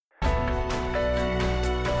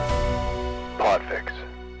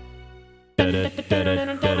Knight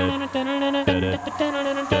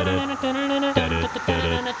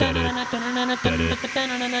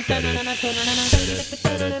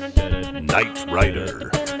Rider,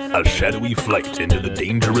 a shadowy flight into the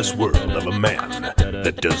dangerous world of a man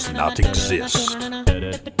that does not exist.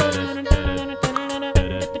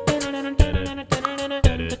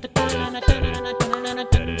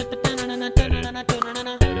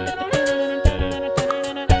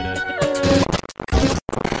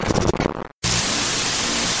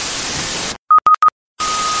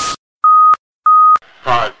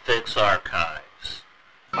 Podfix Archives.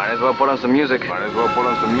 Might as well put on some music.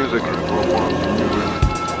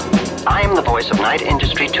 I'm the voice of Knight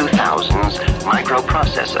Industry 2000's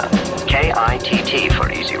microprocessor. KITT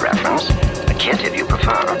for easy reference. A kit if you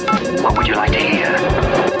prefer. What would you like to hear?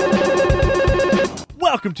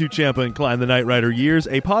 Welcome to Ciampa and Klein, the Knight Rider Years,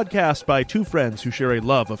 a podcast by two friends who share a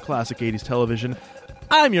love of classic 80s television.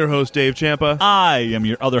 I'm your host, Dave Ciampa. I am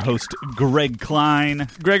your other host, Greg Klein.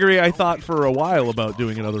 Gregory, I thought for a while about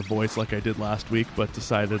doing another voice like I did last week, but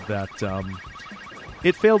decided that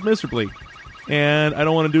it failed miserably, and I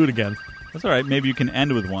don't want to do it again. That's all right. Maybe you can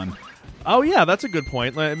end with one. Oh, yeah, that's a good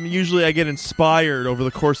point. Usually I get inspired over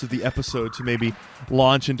the course of the episode to maybe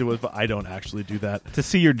launch into it, but I don't actually do that. To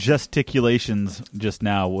see your gesticulations just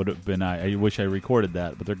now would have been, I wish I recorded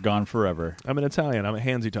that, but they're gone forever. I'm an Italian. I'm a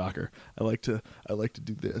handsy talker. I like to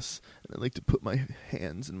do this, and I like to put my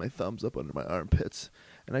hands and my thumbs up under my armpits,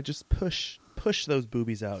 and I just push those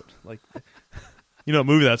boobies out. Like, you know what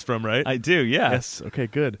movie that's from, right? I do, yeah. Yes. Okay,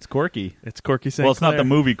 good. It's Corky. It's Corky St. Clair. Well, it's not the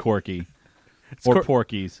movie Corky. It's or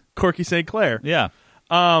Porky's. Corky St. Clair. Yeah.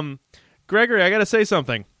 Gregory, I got to say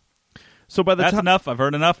something. So by the That's enough. I've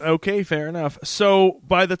heard enough. Okay, fair enough. So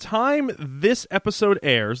by the time this episode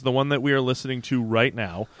airs, the one that we are listening to right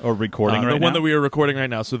now, Or recording right now. the one that we are recording right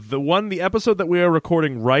now. So the episode that we are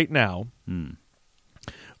recording right now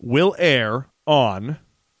will air on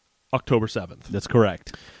October 7th. That's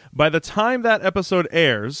correct. By the time that episode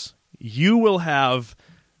airs, you will have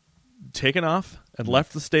taken off and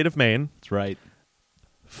left the state of Maine. That's right.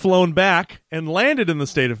 Flown back and landed in the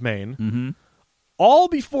state of Maine, all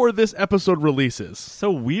before this episode releases.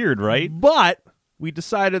 So weird, right? But we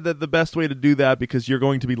decided that the best way to do that, because you're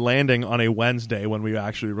going to be landing on a Wednesday when we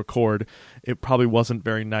actually record, it probably wasn't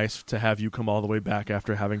very nice to have you come all the way back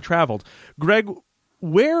after having traveled. Greg,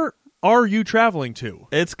 where are you traveling to?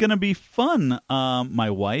 It's going to be fun. My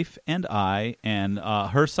wife and I and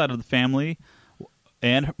her side of the family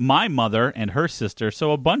and my mother and her sister,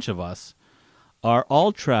 so a bunch of us, are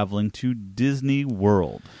all traveling to Disney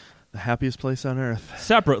World. The happiest place on earth.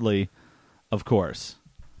 Separately, of course.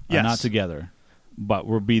 Yes. Not together, but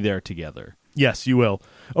we'll be there together. Yes, you will.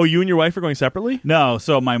 Oh, you and your wife are going separately? No,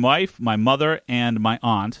 so my wife, my mother, and my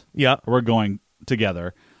aunt, Yeah. we're going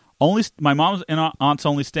together. My mom's and aunt's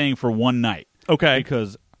only staying for one night. Okay.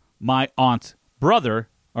 Because my aunt's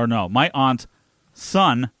my aunt's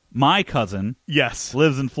son, my cousin, Yes.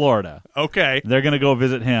 lives in Florida. Okay. They're going to go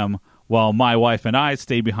visit him while my wife and I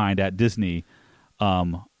stay behind at Disney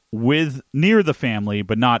near the family,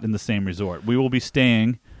 but not in the same resort. We will be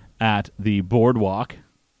staying at the Boardwalk.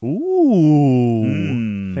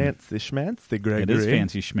 Ooh. Fancy schmancy, Gregory. It is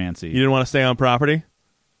fancy schmancy. You didn't want to stay on property?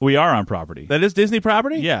 We are on property. That is Disney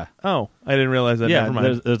property? Yeah. Oh, I didn't realize that. Yeah, Never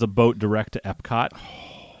mind. there's a boat direct to Epcot.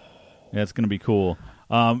 Yeah, it's going to be cool.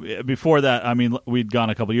 Before that, I mean, we'd gone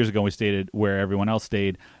a couple years ago. We stayed where everyone else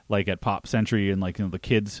stayed, like at Pop Century and like the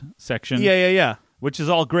kids section. Yeah. Which is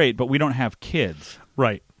all great, but we don't have kids.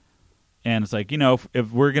 Right. And it's like,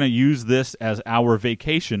 if we're going to use this as our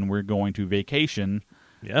vacation, we're going to vacation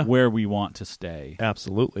where we want to stay.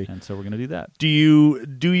 Absolutely. And so we're going to do that.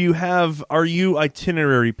 Are you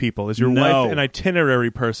itinerary people? Is your wife an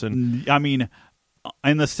itinerary person? I mean,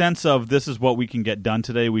 in the sense of this is what we can get done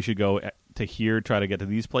today, we should go to here, try to get to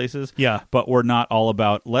these places. Yeah. But we're not all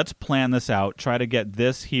about, let's plan this out, try to get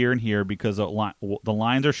this here and here, because the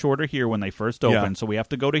lines are shorter here when they first open, so we have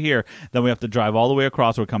to go to here, then we have to drive all the way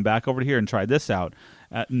across, or come back over to here and try this out.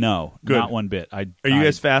 No, Good. Not one bit. Are you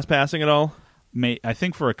guys fast passing at all? I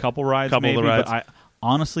think for a couple rides, Couple of maybe, the rides. but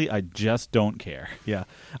honestly, I just don't care. Yeah.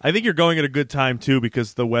 I think you're going at a good time, too,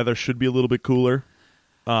 because the weather should be a little bit cooler.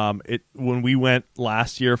 When we went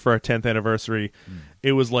last year for our 10th anniversary,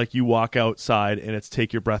 it was like you walk outside and it's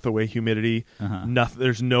take your breath away humidity. Nothing,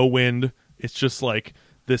 there's no wind. It's just like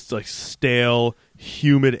this like stale,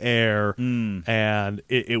 humid air, and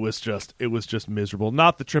it was just miserable.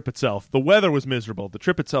 Not the trip itself. The weather was miserable. The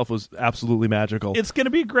trip itself was absolutely magical. It's going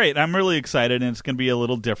to be great. I'm really excited, and it's going to be a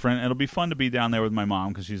little different. It'll be fun to be down there with my mom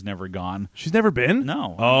because she's never gone. She's never been?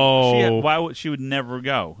 No. Oh. Why would she would never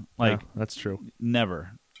go? Like yeah, that's true.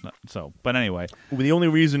 Never. So, but anyway, The only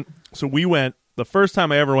reason, so we went, the first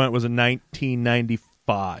time I ever went was in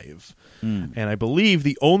 1995. And I believe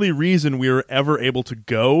the only reason we were ever able to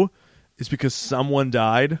go is because someone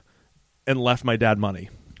died and left my dad money.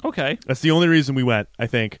 okay. That's the only reason we went, I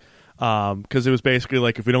think. Because it was basically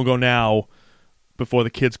like, if we don't go now, before the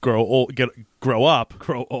kids grow old,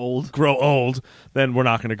 grow old, then we're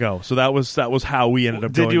not going to go. So that was how we ended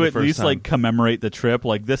up going. Did you the at first least time. like commemorate the trip?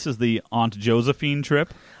 Like this is the Aunt Josephine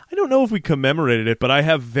trip. I don't know if we commemorated it, but I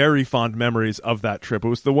have very fond memories of that trip. It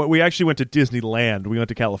was the one we actually went to Disneyland. We went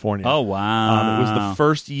to California. Oh wow! It was the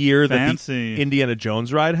first year Fancy. that the Indiana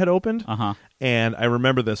Jones ride had opened. Uh-huh. And I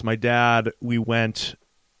remember this. My dad, we went,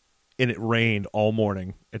 and it rained all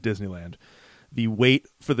morning at Disneyland. The wait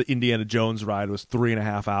for the Indiana Jones ride was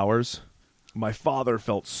 3.5 hours. My father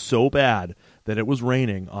felt so bad that it was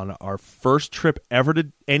raining on our first trip ever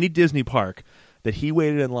to any Disney park that he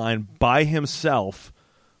waited in line by himself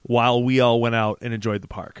while we all went out and enjoyed the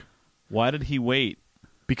park. Why did he wait?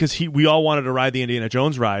 Because we all wanted to ride the Indiana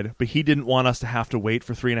Jones ride, but he didn't want us to have to wait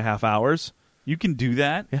for 3.5 hours. You can do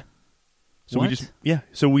that? Yeah. So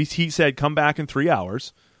What? he said, come back in 3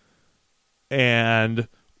 hours, and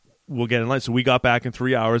we'll get in line. So we got back in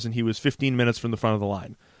 3 hours, and he was 15 minutes from the front of the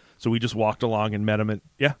line. So we just walked along and met him.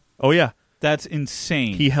 That's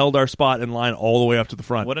insane. He held our spot in line all the way up to the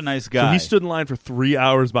front. What a nice So guy. he stood in line for 3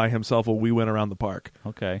 hours by himself while we went around the park.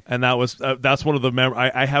 Okay. And that was that's one of the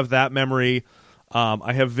I have that memory.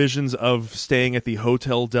 I have visions of staying at the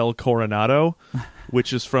Hotel del Coronado,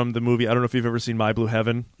 which is from the movie. I don't know if you've ever seen My Blue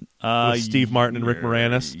Heaven with Steve Martin and Rick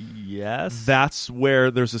Moranis. Yes. That's where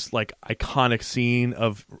there's this like iconic scene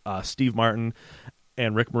of Steve Martin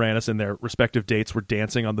and Rick Moranis and their respective dates were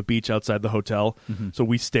dancing on the beach outside the hotel. Mm-hmm. So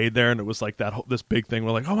we stayed there, and it was like this big thing.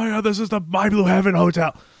 We're like, oh my god, this is the My Blue Heaven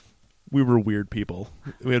hotel. We were weird people.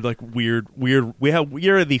 We had like weird. We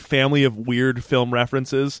are the family of weird film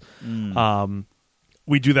references.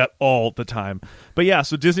 We do that all the time. But yeah,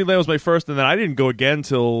 so Disneyland was my first, and then I didn't go again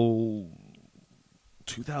till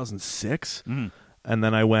 2006. And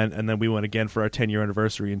then I went, and then we went again for our 10-year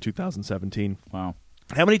anniversary in 2017. Wow.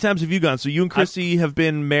 How many times have you gone? So you and Christy have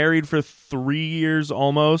been married for 3 years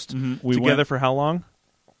almost. We Together went- for how long?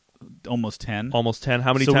 Almost 10. Almost 10.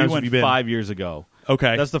 How many So times we went have you been? 5 years ago.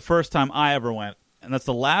 Okay. That's the first time I ever went. And that's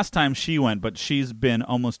the last time she went, but she's been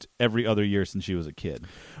almost every other year since she was a kid.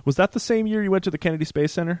 Was that the same year you went to the Kennedy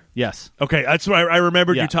Space Center? Yes. Okay, that's why I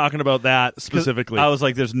remembered Yeah. you talking about that specifically. I was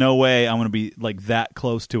like, there's no way I'm going to be like that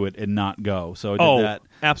close to it and not go. So I did that.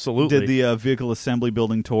 Absolutely. Did the vehicle assembly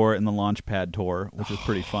building tour and the launch pad tour, which was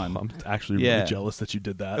pretty fun. I'm actually Yeah. really jealous that you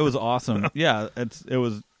did that. It was awesome. It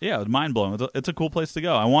was mind blowing. It's a cool place to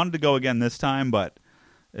go. I wanted to go again this time, but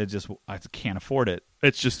I can't afford it.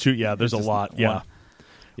 It's just too. Yeah, there's It's a just lot. Yeah. one-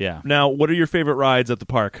 Yeah. Now, what are your favorite rides at the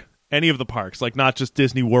park? Any of the parks, like not just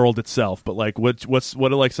Disney World itself, but like what are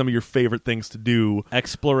like some of your favorite things to do?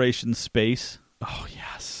 Exploration space. Oh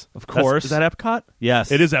yes, Of course. Is that Epcot?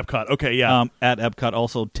 Yes. It is Epcot. Okay, yeah. At Epcot,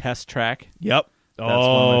 also Test Track. Yep. one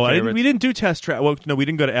of my favorites. we didn't do Test Track. Well, no, we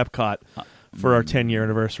didn't go to Epcot for our 10-year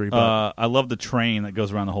anniversary. But I love the train that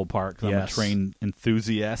goes around the whole park. 'Cause I'm a Yes. train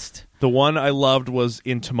enthusiast. the one I loved was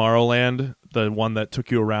in Tomorrowland, the one that took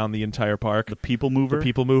you around the entire park. The People Mover. The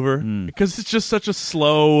People Mover, because it's just such a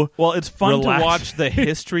slow. Well, it's fun Relax. to watch the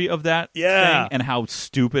history of that Yeah. thing and how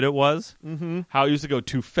stupid it was. Mm-hmm. How it used to go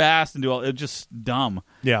too fast and do all. It's just dumb.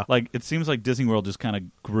 Yeah. Like it seems like Disney World just kind of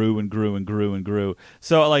grew and grew and grew and grew.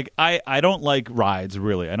 So like I don't like rides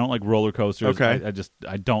really. I don't like roller coasters. Okay.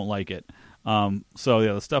 I don't like it. So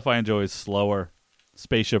yeah, the stuff I enjoy is slower.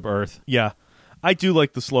 Spaceship Earth. Yeah. I do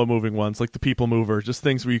like the slow-moving ones, like the People Mover, just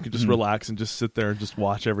things where you can just relax and just sit there and just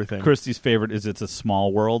watch everything. Christy's favorite is It's a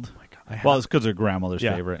Small World. Oh my God, Well, it's because her grandmother's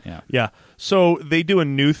Yeah. favorite. Yeah. Yeah. So they do a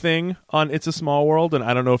new thing on It's a Small World, and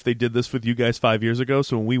I don't know if they did this with you guys 5 years ago.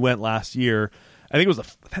 So when we went last year, I think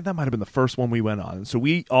that might have been the first one we went on. And so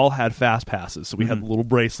we all had fast passes. So we had little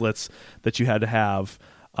bracelets that you had to have.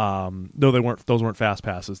 No, they weren't. Those weren't fast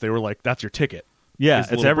passes. They were like, that's your ticket. Yeah, Is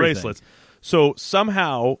the it's little everything. bracelets. So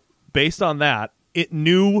somehow, based on that, it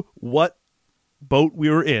knew what boat we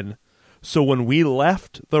were in. So when we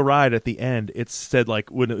left the ride at the end, it said, like,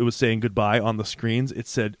 when it was saying goodbye on the screens, it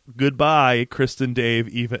said, goodbye, Kristen, Dave,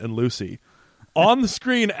 Eva, and Lucy. On the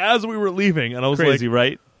screen as we were leaving. And I was Crazy, like,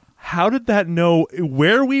 right? how did that know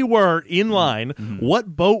where we were in line,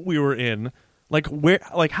 what boat we were in, Like where?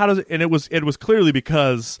 Like how does it? And it was clearly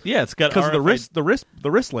because it's got because of the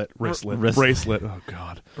wristlet Wrist- bracelet. Oh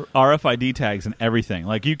God. RFID tags and everything.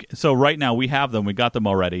 Like so right now we have them. We got them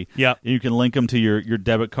already. Yeah. You can link them to your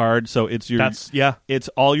debit card. So it's it's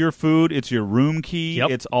all your food. It's your room key.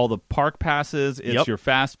 Yep. It's all the park passes. It's Yep. your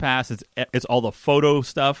fast pass. It's all the photo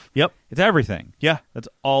stuff. Yep. It's everything. Yeah. That's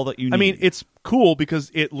all that you need. I mean, it's cool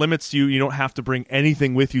because it limits you. You don't have to bring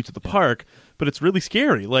anything with you to the park, but it's really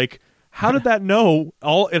scary. Like, how did that know?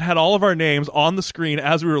 It had all of our names on the screen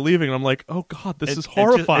as we were leaving, and I'm like, oh God, this is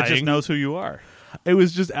horrifying. It just knows who you are. It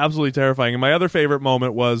was just absolutely terrifying. And my other favorite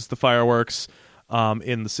moment was the fireworks at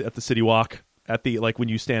the City Walk. At the when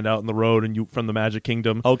you stand out in the road and you from the Magic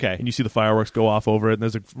Kingdom, okay, and you see the fireworks go off over it. And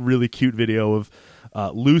there's a really cute video of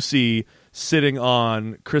Lucy sitting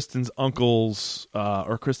on Kristen's uncle's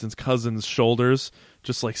or Kristen's cousin's shoulders,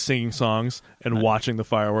 just like singing songs and watching the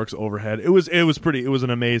fireworks overhead. It was an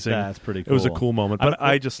amazing. That's pretty cool. It was a cool moment. But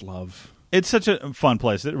I just love. It's such a fun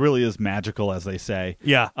place. It really is magical, as they say.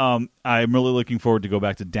 Yeah. I'm really looking forward to go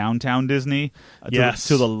back to downtown Disney,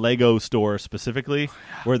 to the Lego store specifically,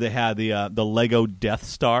 where they had the Lego Death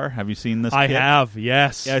Star. Have you seen this? I kit? have.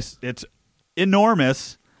 Yes. Yes. It's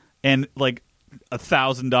enormous and like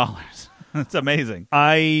 $1,000. It's amazing.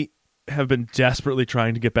 I have been desperately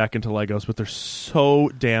trying to get back into Legos, but they're so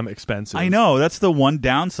damn expensive. I know. That's the one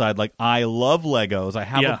downside. Like, I love Legos. I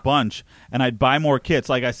have a bunch, and I'd buy more kits.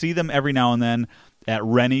 Like, I see them every now and then at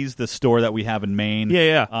Rennie's, the store that we have in Maine.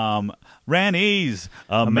 Yeah. Rennie's,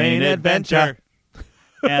 a Maine adventure.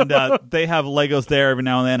 And they have Legos there every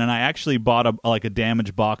now and then, and I actually bought a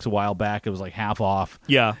damaged box a while back. It was like half off.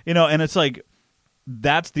 Yeah. And it's like,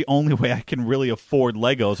 that's the only way I can really afford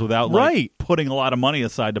Legos without putting a lot of money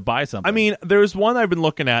aside to buy something. I mean, there's one I've been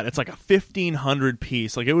looking at. It's like a 1,500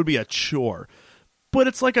 piece. Like, it would be a chore. But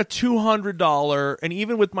it's like a $200, and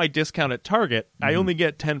even with my discount at Target, I only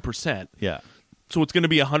get 10%. Yeah. So it's going to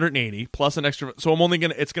be $180 plus an extra. So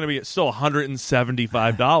it's going to be still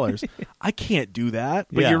 $175. I can't do that.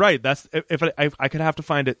 But you're right. That's if I could have to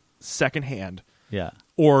find it secondhand. Yeah.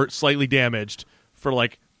 Or slightly damaged for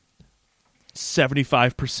like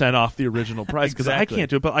 75% off the original price, because I can't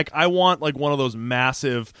do it. But like, I want like one of those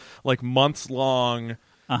massive, like months long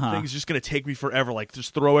things, just going to take me forever. Like,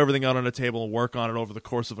 just throw everything out on a table and work on it over the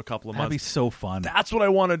course of a couple of months. That'd be so fun. That's what I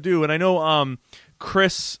want to do. And I know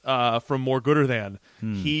Chris from More Gooder Than,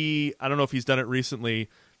 I don't know if he's done it recently.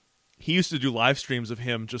 He used to do live streams of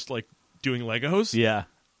him just like doing Legos. Yeah.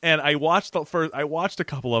 And I watched a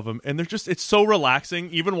couple of them, and it's so relaxing,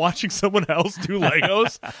 even watching someone else do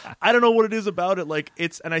Legos. I don't know what it is about it. Like,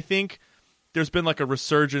 and I think there's been like a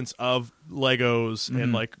resurgence of Legos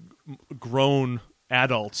and like grown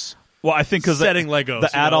adults. Well, I think because setting Legos,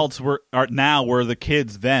 the adults were the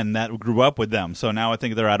kids then that grew up with them. So now I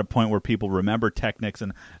think they're at a point where people remember Technics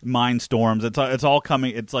and Mindstorms. It's all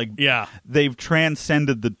coming. It's like they've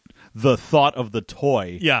transcended the thought of the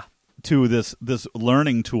toy. Yeah. To this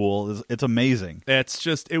learning tool. It's amazing. It's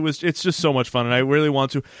just so much fun, and I really want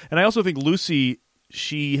to. And I also think Lucy,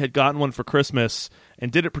 she had gotten one for Christmas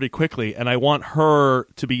and did it pretty quickly, and I want her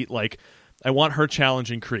to be like, I want her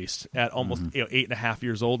challenge increased at almost 8.5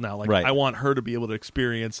 years old now. Like, I want her to be able to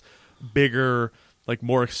experience bigger, like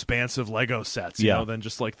more expansive Lego sets, you know, than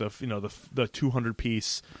just like the 200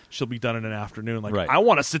 piece. She'll be done in an afternoon. Like, I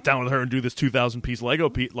want to sit down with her and do this 2,000 piece Lego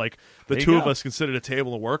piece. Like, the two of us can sit at a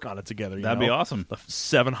table and work on it together. That'd be awesome. The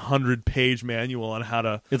 700 page manual on how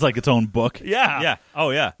to. It's like its own book. Yeah. Yeah. Oh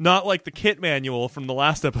yeah. Not like the kit manual from the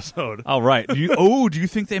last episode. Oh right. Do you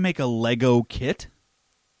think they make a Lego kit?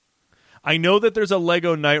 I know that there's a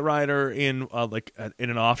Lego Knight Rider in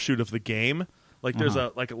in an offshoot of the game. Like, there's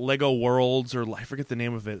a Lego Worlds, or I forget the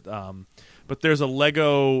name of it, but there's a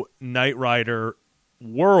Lego Knight Rider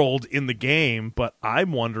world in the game. But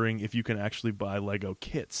I'm wondering if you can actually buy Lego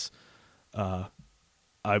kits.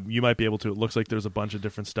 You might be able to. It looks like there's a bunch of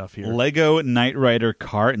different stuff here. Lego Knight Rider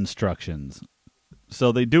car instructions.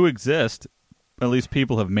 So they do exist. At least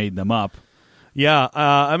people have made them up. Yeah,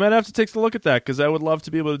 I might have to take a look at that, because I would love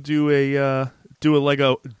to be able to do a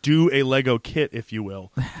Lego kit, if you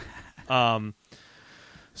will.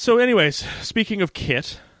 So anyways, speaking of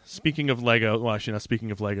kit, speaking of Lego, well, actually not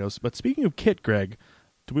speaking of Legos, but speaking of kit, Greg,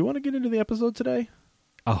 do we want to get into the episode today?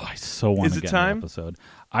 Oh, I so want to get into time? the episode.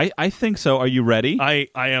 I think so. Are you ready? I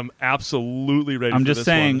am absolutely ready. I'm for just this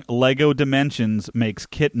saying, one. Lego Dimensions makes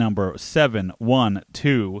kit number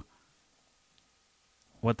 712.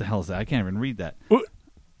 What the hell is that? I can't even read that.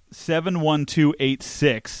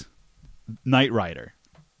 71286 Knight Rider.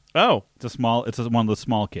 Oh, it's one of the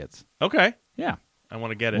small kits. Okay. Yeah. I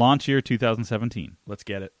want to get it. Launch year 2017. Let's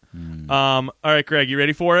get it. All right, Greg, you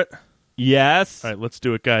ready for it? Yes. All right, let's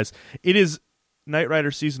do it, guys. It is Knight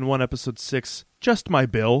Rider Season 1, Episode 6, Just My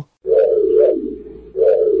Bill.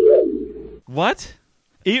 What?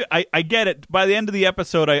 I get it. By the end of the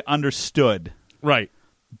episode, I understood. Right.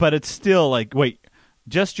 But it's still like, wait,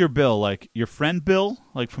 just your bill, like your friend Bill,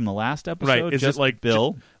 like from the last episode? Right. Is just it like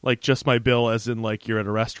Bill? Like just my bill as in like you're at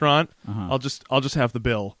a restaurant? I'll just have the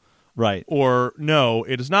bill. Right. Or no,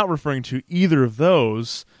 it is not referring to either of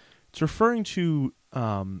those. It's referring to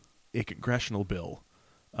a congressional bill.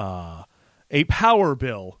 A power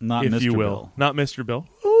bill, Not if Mr. you will. Bill. Not Mr. Bill.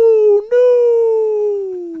 Oh,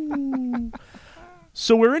 no.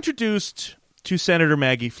 So we're introduced to Senator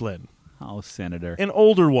Maggie Flynn, Oh, Senator. an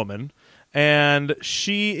older woman, and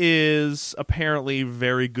she is apparently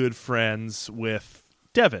very good friends with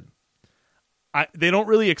Devin. They don't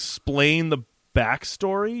really explain the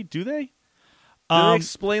backstory, do they? Do they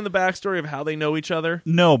explain the backstory of how they know each other?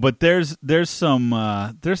 No, but there's some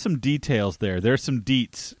details there. There's some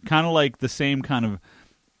deets, kind of like the same kind of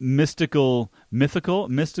mythical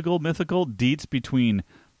deets between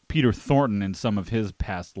Peter Thornton and some of his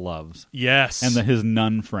past loves. Yes. And his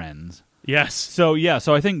nun friends. Yes. So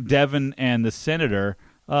I think Devin and the Senator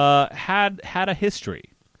had a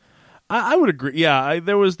history. I would agree. Yeah,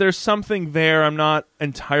 there's something there. I'm not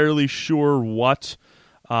entirely sure what,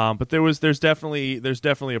 but there's definitely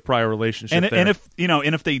a prior relationship there.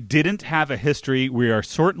 And if they didn't have a history, we are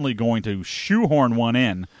certainly going to shoehorn one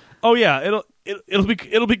in. Oh yeah,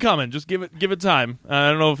 it'll be coming. Just give it time. I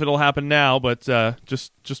don't know if it'll happen now, but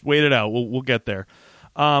just wait it out. We'll get there.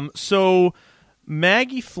 So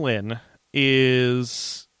Maggie Flynn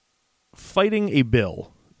is fighting a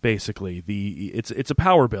bill. Basically, it's a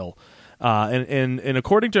power bill, and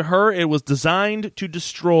according to her, it was designed to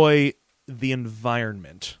destroy the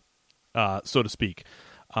environment, so to speak.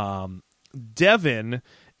 Devin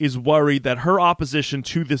is worried that her opposition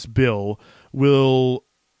to this bill will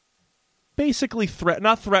basically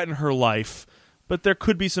not threaten her life, but there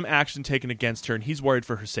could be some action taken against her, and he's worried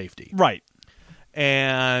for her safety. Right.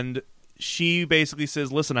 And she basically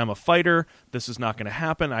says, listen, I'm a fighter. This is not going to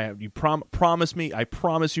happen. You promise me. I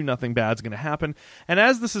promise you nothing bad's going to happen. And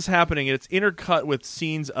as this is happening, it's intercut with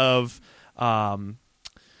scenes of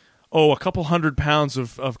a couple 100 pounds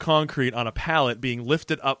of concrete on a pallet being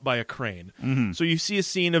lifted up by a crane. Mm-hmm. So you see a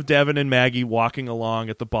scene of Devin and Maggie walking along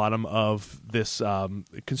at the bottom of this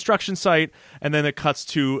construction site, and then it cuts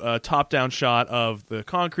to a top-down shot of the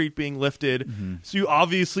concrete being lifted. Mm-hmm. So you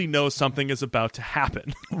obviously know something is about to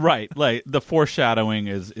happen. Right. Like the foreshadowing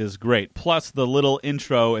is great. Plus the little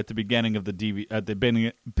intro at the beginning of the at the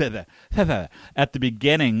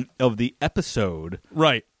beginning of the episode,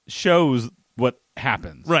 right, shows what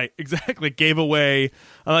happens. Right, exactly. Gave away.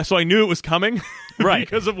 So I knew it was coming. Right.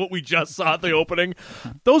 Because of what we just saw at the opening.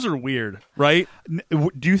 Those are weird, right?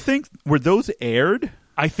 Do you think, were those aired?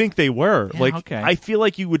 I think they were. Yeah, like, okay. I feel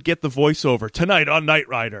like you would get the voiceover tonight on Knight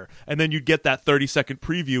Rider, and then you'd get that 30-second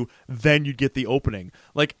preview, then you'd get the opening.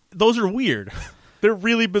 Like, those are weird. They're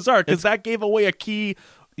really bizarre, because that gave away a key.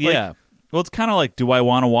 Yeah. Well, it's kind of like, do I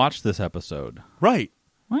want to watch this episode? Right.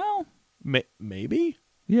 Well, maybe?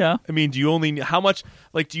 Yeah. I mean, do you need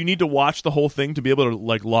to watch the whole thing to be able to,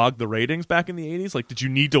 like, log the ratings back in the 80s? Like, did you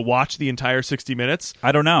need to watch the entire 60 minutes?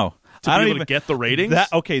 I don't know. To be able to get the ratings?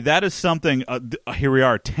 That is something, here we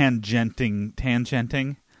are, tangenting.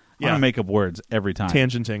 I'm going to make up words every time.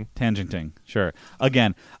 Tangenting, sure.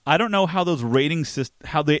 Again, I don't know how those ratings,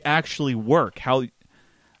 how they actually work,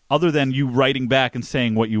 other than you writing back and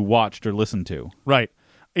saying what you watched or listened to. Right.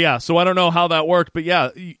 Yeah, so I don't know how that worked, but yeah,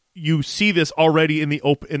 you see this already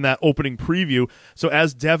in that opening preview. So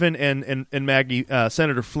as Devin and Maggie,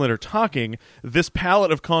 Senator Flynn are talking, this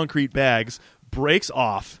pallet of concrete bags breaks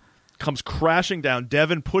off, comes crashing down.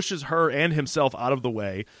 Devin pushes her and himself out of the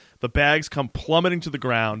way. The bags come plummeting to the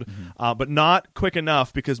ground, but not quick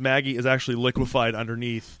enough because Maggie is actually liquefied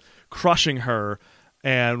underneath, crushing her,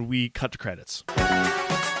 and we cut to credits.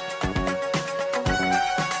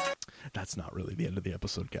 That's not really the end of the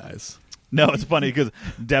episode, guys. No, it's funny because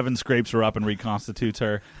Devin scrapes her up and reconstitutes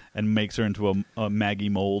her and makes her into a Maggie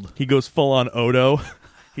mold. He goes full on Odo.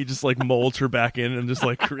 He just like molds her back in and just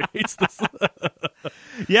like creates this.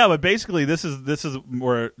 Yeah, but basically this is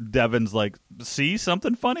where Devin's like, see,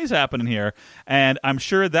 something funny's happening here, and I'm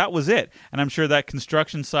sure that was it. And I'm sure that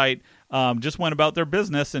construction site just went about their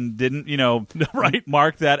business and didn't, right,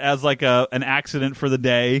 mark that as like an accident for the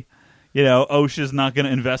day. OSHA's not going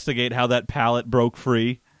to investigate how that pallet broke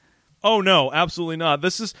free. Oh, no, absolutely not.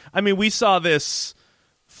 We saw this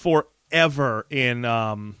forever in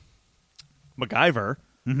MacGyver.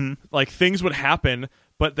 Mm-hmm. Like, things would happen,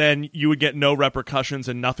 but then you would get no repercussions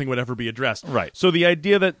and nothing would ever be addressed. Right. So the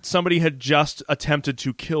idea that somebody had just attempted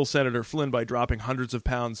to kill Senator Flynn by dropping hundreds of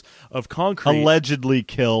pounds of concrete, Allegedly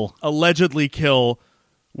kill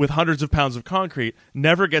with hundreds of pounds of concrete,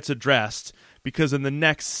 never gets addressed, because in the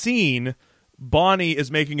next scene, Bonnie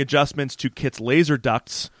is making adjustments to Kit's laser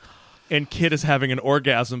ducts, and Kit is having an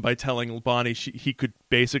orgasm by telling Bonnie he could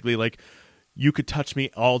basically, like, you could touch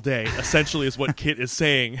me all day, essentially is what Kit is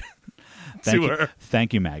saying to her.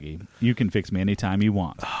 Thank you, Maggie. You can fix me anytime you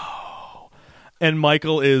want. And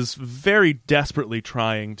Michael is very desperately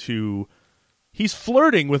trying to... He's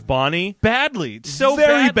flirting with Bonnie. Badly. So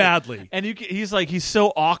very badly. And he's like, he's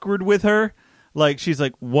so awkward with her. Like, she's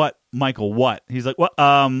like, what, Michael, what? He's like, what?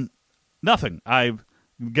 Nothing. I've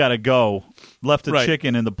got to go. Left a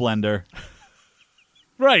chicken in the blender.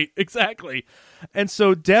 Right, exactly. And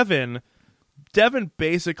so Devin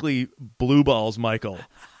basically blue balls Michael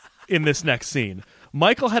in this next scene.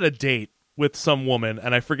 Michael had a date with some woman,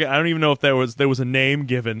 and I don't even know if there was a name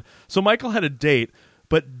given. So Michael had a date,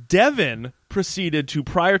 but Devin proceeded to,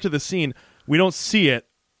 prior to the scene, we don't see it,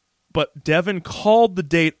 but Devin called the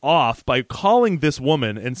date off by calling this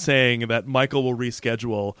woman and saying that Michael will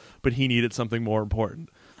reschedule, but he needed something more important.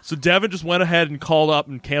 So Devin just went ahead and called up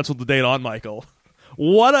and canceled the date on Michael.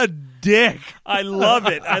 What a dick! I love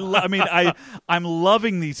it. I'm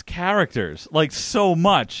loving these characters like so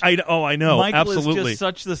much. I know. Michael Absolutely. is just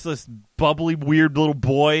such this bubbly, weird little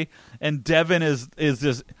boy, and Devin is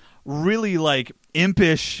this really like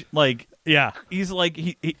impish, like yeah. He's like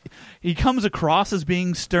he comes across as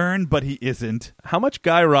being stern, but he isn't. How much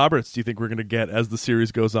Guy Roberts do you think we're going to get as the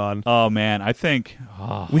series goes on? Oh man, I think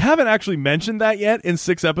we haven't actually mentioned that yet in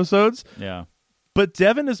 6 episodes. Yeah. But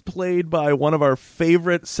Devin is played by one of our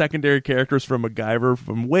favorite secondary characters from MacGyver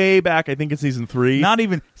from way back, I think in season 3. Not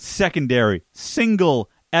even secondary, single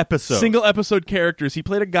episode characters. He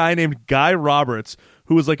played a guy named Guy Roberts,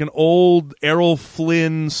 who was like an old Errol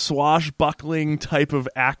Flynn swashbuckling type of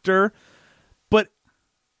actor. But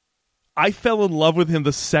I fell in love with him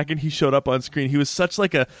the second he showed up on screen. He was kind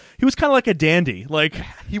of like a dandy. Like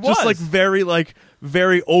he was just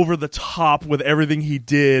very over the top with everything he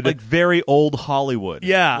did. Like very old Hollywood.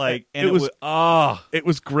 Yeah. Like and it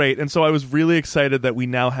was great. And so I was really excited that we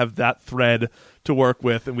now have that thread to work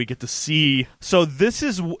with and we get to see. So this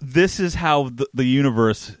is how the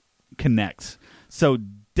universe connects. So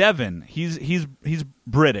Devin, he's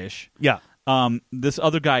British. Yeah. This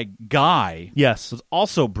other Guy, yes, was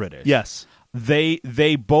also British. Yes.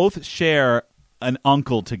 They both share an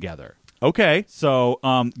uncle together. Okay. So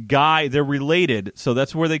Guy, they're related. So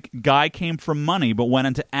that's where Guy came from money, but went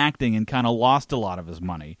into acting and kind of lost a lot of his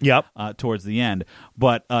money. Yep. Towards the end.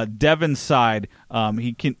 But Devin's side,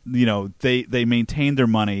 he can, they maintained their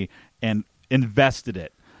money and invested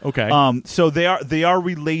it. Okay. So they are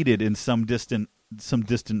related in some distant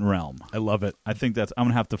realm. I love it. I think I'm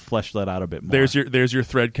gonna have to flesh that out a bit more. There's your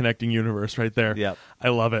thread connecting universe right there. Yep. I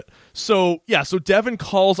love it. So Devin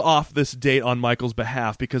calls off this date on Michael's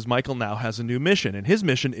behalf because Michael now has a new mission, and his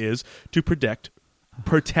mission is to protect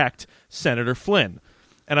Senator Flynn.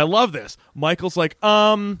 And I love this. Michael's like,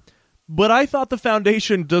 but I thought the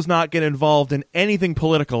Foundation does not get involved in anything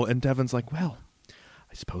political, and Devin's like, well,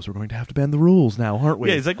 I suppose we're going to have to bend the rules now, aren't we?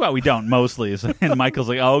 Yeah, he's like, well, we don't, mostly. And Michael's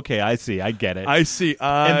like, oh, okay, I see, I get it. I see.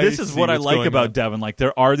 And this is what I like about Devin. Like,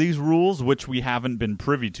 there are these rules, which we haven't been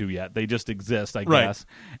privy to yet. They just exist, I guess.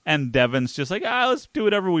 And Devin's just like, let's do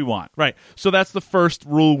whatever we want. Right. So that's the first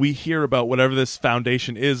rule we hear about whatever this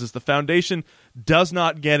Foundation is the Foundation does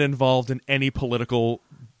not get involved in any political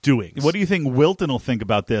doings. What do you think Wilton will think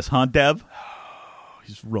about this, huh, Dev?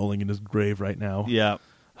 He's rolling in his grave right now. Yeah.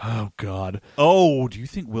 Oh, God. Oh, do you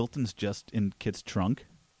think Wilton's just in Kit's trunk?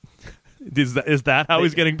 Is that how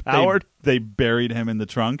he's getting powered? They buried him in the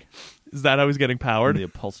trunk? Is that how he's getting powered? In the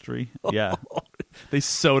upholstery? Yeah. They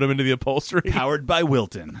sewed him into the upholstery? Powered by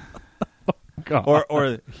Wilton. Oh, God.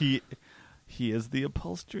 Or he is the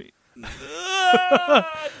upholstery. No!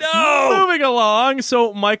 Moving along.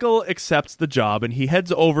 So Michael accepts the job and he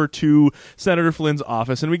heads over to Senator Flynn's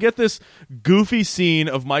office, and we get this goofy scene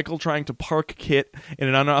of Michael trying to park Kit in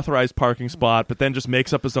an unauthorized parking spot, but then just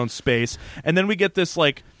makes up his own space. And then we get this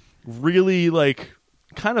really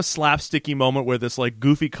kind of slapsticky moment where this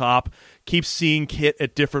goofy cop keeps seeing Kit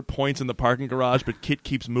at different points in the parking garage, but Kit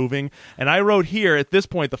keeps moving. And I wrote here at this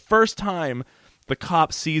point, the first time the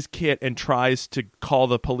cop sees Kit and tries to call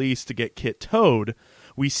the police to get Kit towed,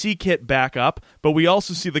 we see Kit back up, but we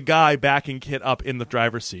also see the guy backing Kit up in the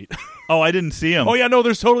driver's seat. Oh, I didn't see him. Oh, yeah, no,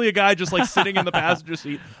 there's totally a guy just sitting in the passenger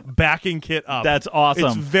seat backing Kit up. That's awesome.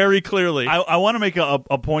 It's very clearly. I want to make a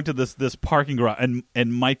point to this parking garage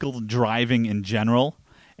and Michael driving in general.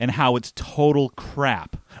 and how it's total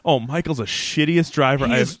crap. Oh, Michael's the shittiest driver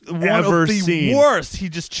He I've is one ever of the seen. worst. He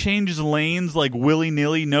just changes lanes like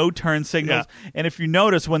willy-nilly, no turn signals. Yeah. And if you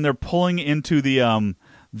notice, when they're pulling into the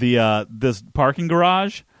this parking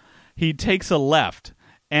garage, he takes a left,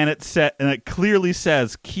 and it clearly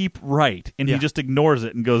says keep right, and Yeah. he just ignores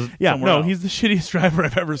it and goes Yeah, somewhere no, else. he's the shittiest driver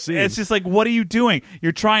I've ever seen. It's just like, what are you doing?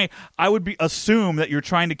 You're trying. I would assume that you're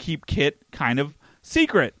trying to keep Kit kind of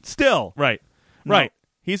secret still. right. No. Right.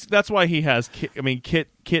 That's why he has Kit. I mean, Kit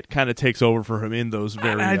kind of takes over for him in those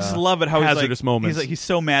very I just love it how hazardous moments. He's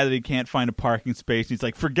so mad that he can't find a parking space. He's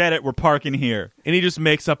like, forget it, we're parking here, and he just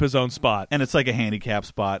makes up his own spot. and it's like a handicap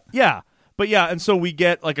spot. Yeah. But yeah, and so we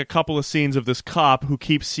get like a couple of scenes of this cop who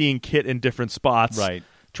keeps seeing Kit in different spots. Right.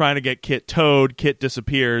 Trying to get Kit towed. Kit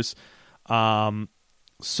disappears.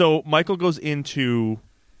 So Michael goes into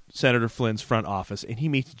Senator Flynn's front office and he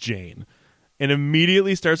meets Jane and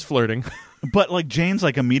immediately starts flirting. But like Jane's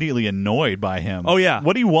like immediately annoyed by him. Oh, yeah.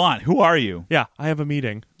 What do you want? Who are you? Yeah, I have a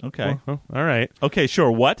meeting. Okay. Well, all right. Okay,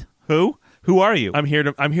 sure. What? Who? Who are you? I'm here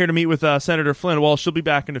to meet with Senator Flynn. Well, she'll be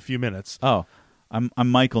back in a few minutes. Oh, I'm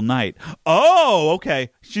Michael Knight. Oh, okay.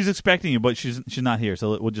 She's expecting you, but she's not here,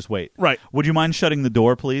 so we'll just wait. Right. Would you mind shutting the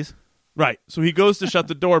door, please? Right. So he goes to shut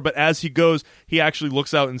the door, but as he goes, he actually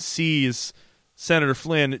looks out and sees Senator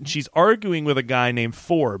Flynn, and she's arguing with a guy named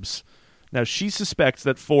Forbes. Now, she suspects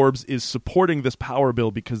that Forbes is supporting this power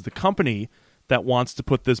bill because the company that wants to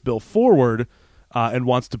put this bill forward and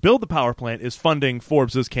wants to build the power plant is funding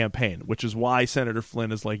Forbes' campaign, which is why Senator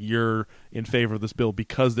Flynn is like, you're in favor of this bill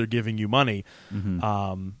because they're giving you money.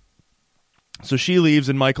 So she leaves,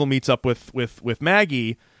 and Michael meets up with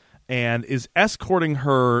Maggie and is escorting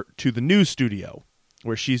her to the news studio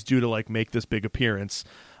where she's due to like make this big appearance.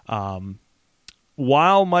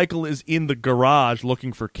 While Michael is in the garage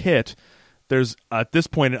looking for Kit, there's at this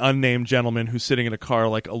point an unnamed gentleman who's sitting in a car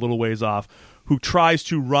like a little ways off who tries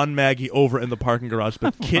to run Maggie over in the parking garage,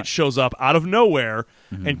 but Kit shows up out of nowhere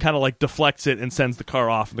and kind of like deflects it and sends the car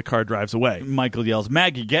off, and the car drives away. Michael yells,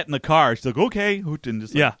 "Maggie, get in the car." She's like, "Okay," and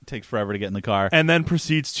just takes forever to get in the car. And then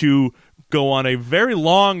proceeds to go on a very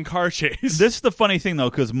long car chase. This is the funny thing, though,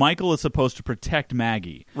 because Michael is supposed to protect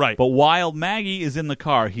Maggie. Right. But while Maggie is in the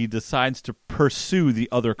car, he decides to pursue the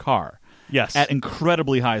other car. Yes. At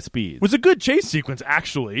incredibly high speeds. It was a good chase sequence,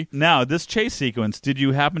 actually. Now, this chase sequence, did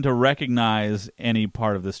you happen to recognize any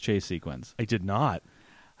part of this chase sequence? I did not.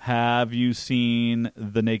 Have you seen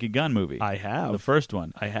the Naked Gun movie? I have. The first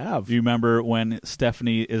one. I have. Do you remember when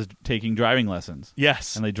Stephanie is taking driving lessons?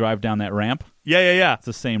 Yes. And they drive down that ramp? Yeah. It's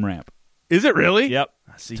the same ramp. Is it really? Yep.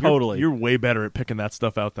 See, Totally. You're way better at picking that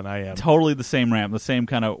stuff out than I am. Totally the same ramp, the same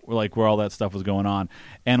kind of like where all that stuff was going on.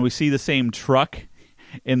 And we see the same truck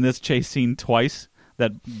in this chase scene twice,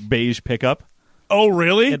 that beige pickup. Oh,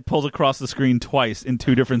 really? It pulls across the screen twice in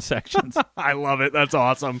two different sections. I love it. That's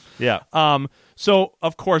awesome. Yeah. So,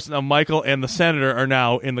 of course, now Michael and the senator are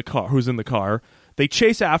now in the car. Who's in the car? They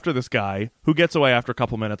chase after this guy who gets away after a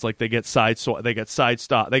couple minutes. Like they get stopped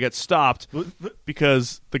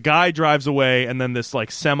because the guy drives away, and then this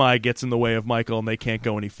like semi gets in the way of Michael, and they can't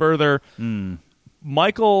go any further.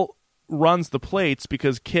 Michael runs the plates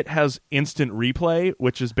because Kit has instant replay,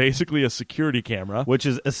 which is basically a security camera. Which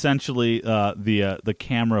is essentially the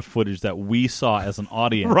camera footage that we saw as an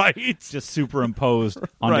audience. Right. Just superimposed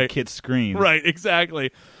onto Right. Kit's screen. Right,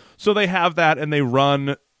 exactly. So they have that, and they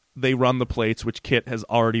run the plates, which Kit has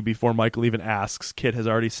already, before Michael even asks, Kit has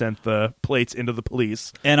already sent the plates into the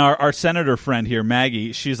police. And our senator friend here,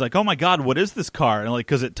 Maggie, she's like, "Oh my God, what is this car?" And like,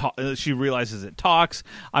 because she realizes it talks.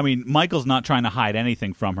 I mean, Michael's not trying to hide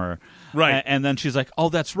anything from her, Right. And then she's like, "Oh,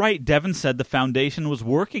 that's right. Devin said the foundation was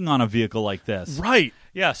working on a vehicle like this." Right.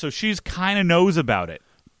 Yeah. So she's kind of knows about it,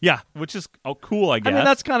 Yeah. which is cool, I guess. I mean,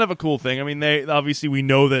 that's kind of a cool thing. I mean, they obviously, we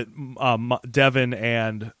know that Devin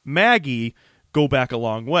and Maggie go back a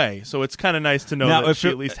long way, so it's kind of nice to know that she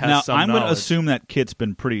at least has some I'm going to knowledge. assume that Kit's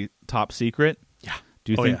been pretty top secret. Yeah.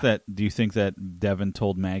 Do you Oh, think yeah. Do you think that Devin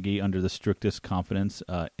told Maggie under the strictest confidence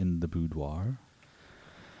in the boudoir?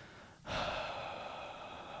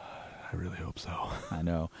 I really hope so. I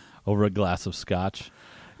know, over a glass of scotch.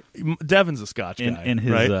 Devin's a Scotch guy, In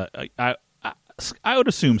his, right? I would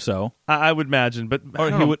assume so, I would imagine, but I or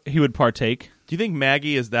don't know. he would partake. Do you think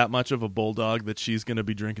Maggie is that much of a bulldog that she's going to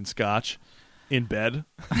be drinking Scotch in bed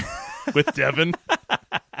with Devin?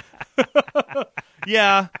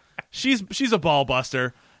 Yeah, she's a ball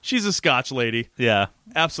buster. She's a Scotch lady. Yeah,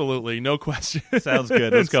 Absolutely, no question. sounds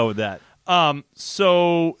good. Let's go with that.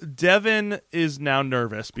 So Devin is now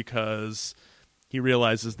nervous because he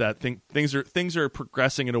realizes that things are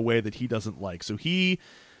progressing in a way that he doesn't like. So he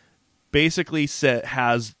basically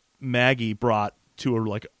has Maggie brought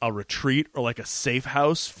to a retreat or like a safe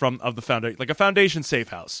house of the foundation, like a foundation safe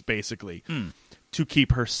house, basically, to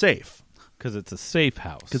keep her safe. Because it's a safe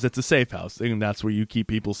house. Because it's a safe house, and that's where you keep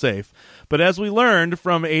people safe. But as we learned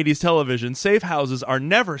from 80s television, safe houses are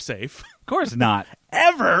never safe. Of course not.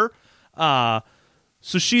 Ever.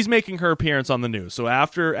 So she's making her appearance on the news. So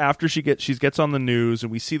after she gets on the news,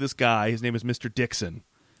 and we see this guy. His name is Mr. Dixon.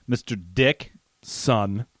 Mr. Dick?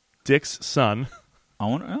 Son. Dick's son.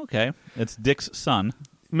 Okay. It's Dick's son.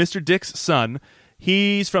 Mr. Dick's son.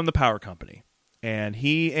 He's from the power company. And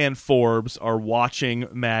he and Forbes are watching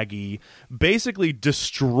Maggie basically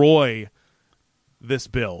destroy this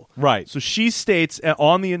bill. Right. So she states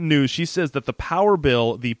on the news, she says that the power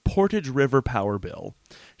bill, the Portage River Power Bill,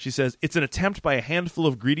 she says it's an attempt by a handful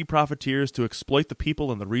of greedy profiteers to exploit the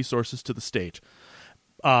people and the resources to the state.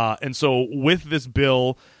 And so with this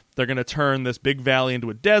bill, they're going to turn this big valley into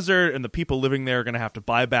a desert, and the people living there are going to have to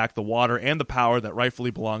buy back the water and the power that rightfully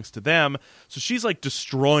belongs to them. So she's like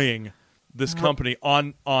destroying this company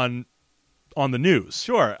on the news.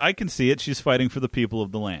 Sure, I can see it. She's fighting for the people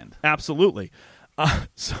of the land. Absolutely.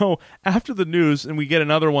 So after the news, and we get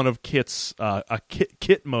another one of Kit's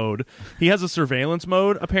Kit mode. He has a surveillance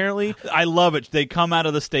mode, apparently. I love it. They come out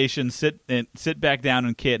of the station, sit back down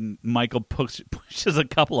in Kit, and Michael pushes a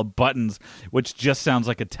couple of buttons, which just sounds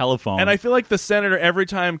like a telephone. And I feel like the senator, every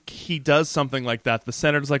time he does something like that, the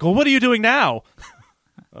senator's like, well, what are you doing now?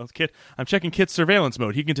 I'm checking Kit's surveillance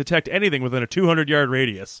mode. He can detect anything within a 200-yard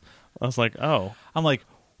radius. I was like, oh. I'm like,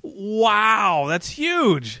 wow, that's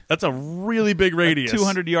huge. That's a really big radius.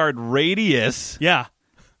 200-yard radius. Yeah.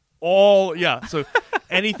 So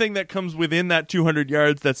anything that comes within that 200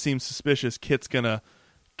 yards that seems suspicious, Kit's gonna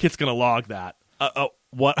log that.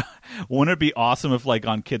 What wouldn't it be awesome if, like,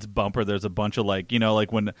 on Kit's bumper there's a bunch of, like, you know,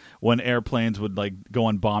 like when airplanes would, like, go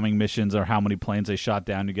on bombing missions, or how many planes they shot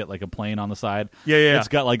down, you get like a plane on the side. Yeah. It's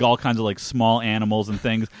got like all kinds of like small animals and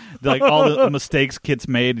things, like all the mistakes Kit's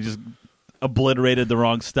made. He just obliterated the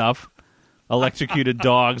wrong stuff, electrocuted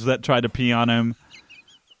dogs that tried to pee on him.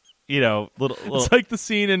 You know, little. It's like the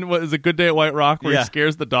scene in what is A Good Day at White Rock where he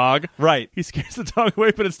scares the dog. Right. He scares the dog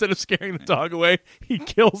away, but instead of scaring the dog away, he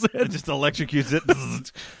kills it. Just electrocutes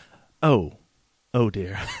it. Oh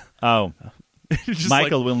dear. Oh. Just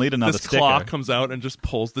Michael like, will need another this sticker. claw comes out and just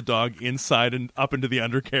pulls the dog inside and up into the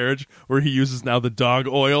undercarriage, where he uses now the dog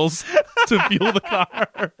oils to fuel the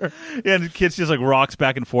car. Yeah, and the kid just like rocks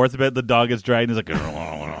back and forth a bit. The dog gets dragged, and he's like,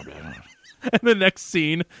 And the next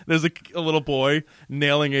scene, there's a little boy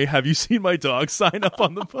nailing a "Have you seen my dog?" sign up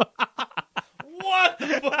on the bus. What the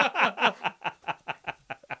fuck?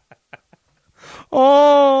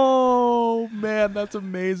 Oh, man, that's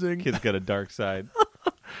amazing. Kid's got a dark side.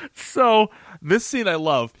 So this scene I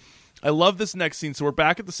love. I love this next scene. So we're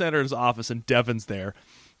back at the senator's office, and Devin's there.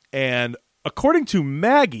 And according to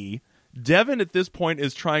Maggie, Devin at this point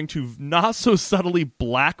is trying to not so subtly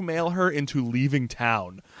blackmail her into leaving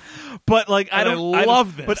town. But like, I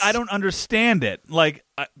love this. But I don't understand it. Like,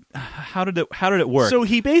 how did it work? So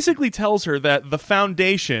he basically tells her that the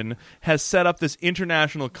foundation has set up this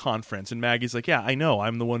international conference, and Maggie's like, "Yeah, I know.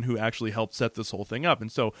 I'm the one who actually helped set this whole thing up."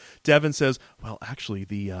 And so Devin says, "Well, actually,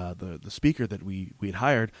 the speaker that we had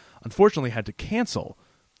hired unfortunately had to cancel."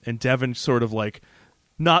 And Devin sort of like,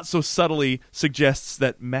 not so subtly, suggests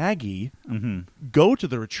that Maggie go to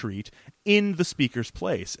the retreat in the speaker's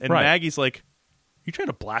place. And right. Maggie's like, "You trying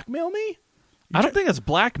to blackmail me?" I don't think it's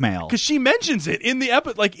blackmail. Because she mentions it in the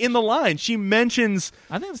in the line. She mentions...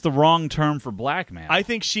 I think it's the wrong term for blackmail. I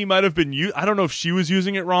think she might have been... I don't know if she was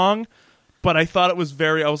using it wrong, but I thought it was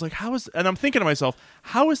very... I was like, how is... And I'm thinking to myself,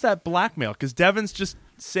 how is that blackmail? Because Devin's just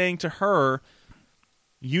saying to her,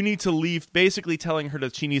 you need to leave... Basically telling her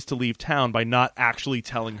that she needs to leave town by not actually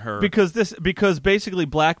telling her... Because basically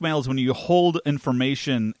blackmail is when you hold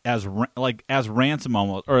information as ransom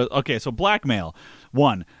almost. Or, okay, so blackmail...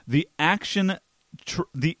 1. The action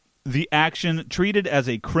treated as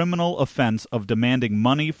a criminal offense of demanding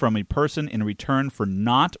money from a person in return for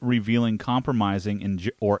not revealing compromising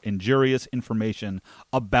or injurious information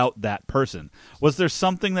about that person. Was there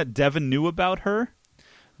something that Devin knew about her?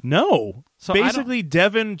 No. So basically,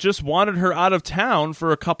 Devin just wanted her out of town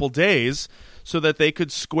for a couple days so that they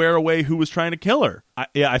could square away who was trying to kill her.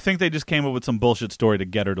 I think they just came up with some bullshit story to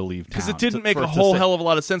get her to leave town. Because it didn't make a whole hell of a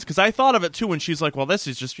lot of sense. Because I thought of it too when she's like, "Well, this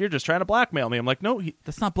is just you're just trying to blackmail me." I'm like, "No,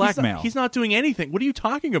 that's not blackmail. He's not doing anything. What are you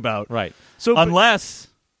talking about?" Right. So unless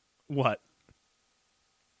what?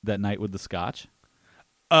 That night with the scotch.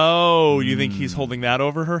 Oh, you think he's holding that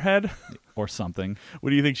over her head or something? What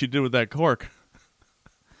do you think she did with that cork?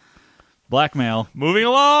 Blackmail. Moving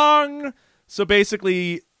along. So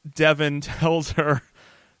basically, Devin tells her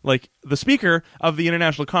Like, the speaker of the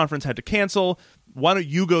international conference had to cancel. Why don't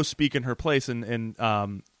you go speak in her place? And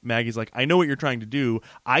Maggie's like, I know what you're trying to do.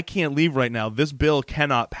 I can't leave right now. This bill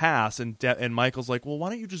cannot pass. And Michael's like, well, why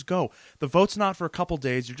don't you just go? The vote's not for a couple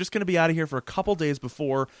days. You're just going to be out of here for a couple days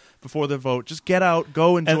before the vote. Just get out,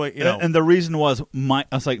 go enjoy. And the reason was,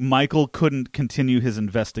 Michael couldn't continue his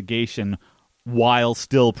investigation while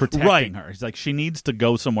still protecting her. He's like, she needs to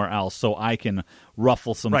go somewhere else so I can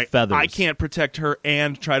ruffle some feathers. I can't protect her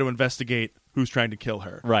and try to investigate who's trying to kill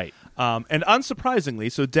her. Right. And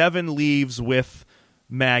unsurprisingly, so Devin leaves with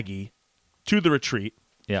Maggie to the retreat.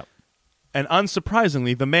 Yep. And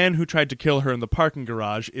unsurprisingly, the man who tried to kill her in the parking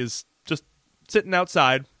garage is just sitting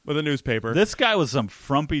outside with a newspaper. This guy was some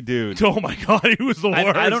frumpy dude. Oh my God, he was the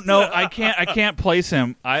worst. I don't know. I can't place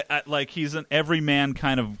him. I like, he's an everyman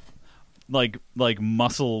kind of like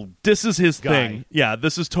muscle. This is his guy. thing. Yeah,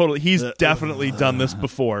 this is totally. He's definitely done this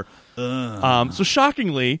before. So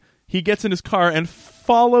shockingly, he gets in his car and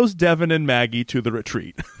follows Devin and Maggie to the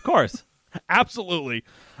retreat. Of course. Absolutely.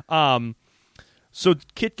 So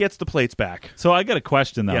Kit gets the plates back. So I got a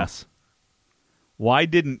question, though. Yes. Why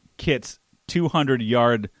didn't Kit's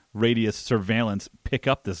 200-yard radius surveillance pick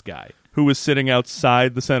up this guy? Who was sitting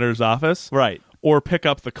outside the senator's office? Right. Or pick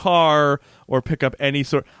up the car, or pick up any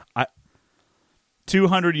sort.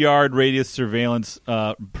 200-yard radius surveillance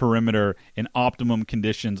perimeter in optimum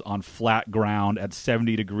conditions on flat ground at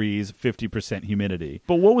 70 degrees, 50% humidity.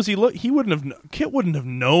 But what was he look? He wouldn't have. Kit wouldn't have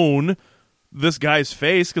known this guy's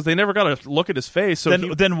face because they never got a look at his face. So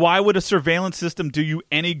then why would a surveillance system do you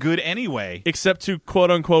any good anyway? Except to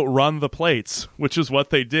quote unquote run the plates, which is what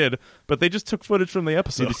they did. But they just took footage from the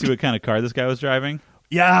episode. Did you see what kind of car this guy was driving?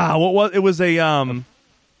 Yeah, what was it? Was a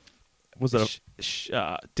Was it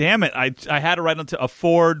damn it! I had it right onto a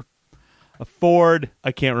Ford. A Ford.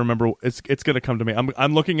 I can't remember. It's going to come to me.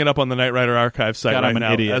 I'm looking it up on the Knight Rider Archive site God, right I'm an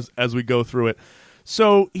now idiot. as we go through it.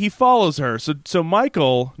 So he follows her. So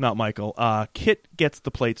Kit gets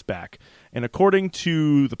the plates back, and according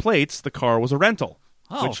to the plates, the car was a rental.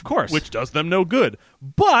 Oh, of course, which does them no good.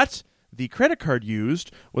 But the credit card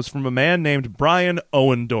used was from a man named Brian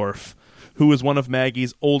Owendorf, who was one of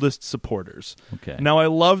Maggie's oldest supporters. Okay. Now, I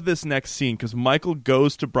love this next scene because Michael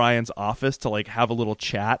goes to Brian's office to like have a little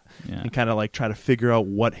chat and kind of like try to figure out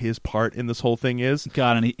what his part in this whole thing is.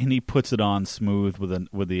 God, and he puts it on smooth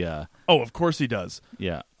with the. Oh, of course he does.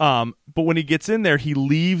 Yeah. But when he gets in there, he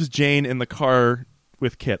leaves Jane in the car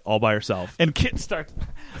with Kit all by herself. And Kit starts.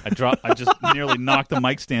 I just nearly knocked the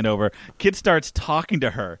mic stand over. Kit starts talking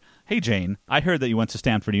to her. Hey, Jane, I heard that you went to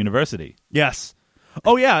Stanford University. Yes.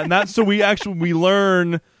 Oh yeah, and that's so we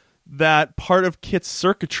learn that part of Kit's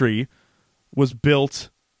circuitry was built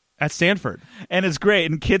at Stanford, and it's great.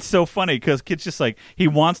 And Kit's so funny because Kit's just like he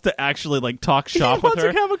wants to actually like talk shop with her. He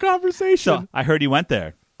wants to have a conversation. So I heard you went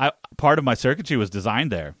there. Part of my circuitry was designed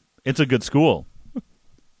there. It's a good school.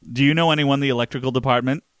 Do you know anyone in the electrical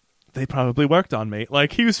department? They probably worked on me.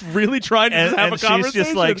 Like he was really trying to have a conversation.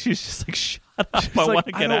 She's just like, shut up! She's I like, want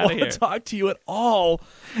to get out of here. I don't want to talk to you at all.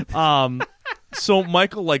 So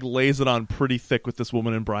Michael like lays it on pretty thick with this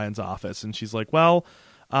woman in Brian's office, and she's like, "Well,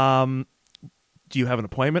 do you have an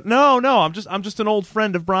appointment?" No, I'm just an old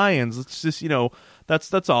friend of Brian's. It's just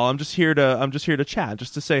that's all. I'm just here to chat,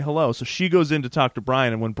 just to say hello. So she goes in to talk to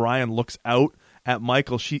Brian, and when Brian looks out at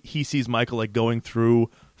Michael, he sees Michael like going through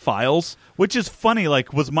files, which is funny.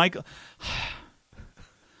 Like, was Michael?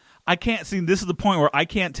 I can't see. This is the point where I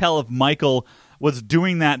can't tell if Michael was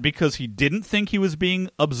doing that because he didn't think he was being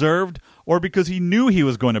observed or because he knew he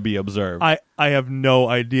was going to be observed. I have no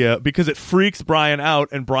idea because it freaks Brian out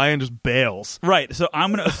and Brian just bails. Right. So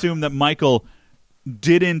I'm going to assume that Michael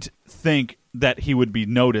didn't think that he would be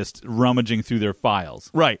noticed rummaging through their files.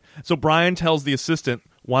 Right. So Brian tells the assistant,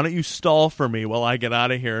 "Why don't you stall for me while I get out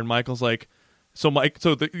of here?" And Michael's like, So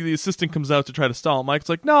the assistant comes out to try to stall. Mike's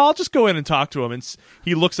like, "No, I'll just go in and talk to him." And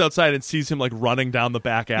he looks outside and sees him like running down the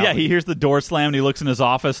back alley. Yeah, he hears the door slam and he looks in his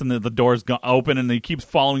office and the door's open and he keeps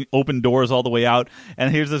following open doors all the way out.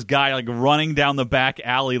 And here's this guy like running down the back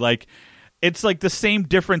alley. Like it's like the same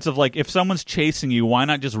difference of like if someone's chasing you, why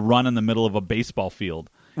not just run in the middle of a baseball field?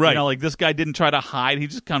 Right. You know, like this guy didn't try to hide. He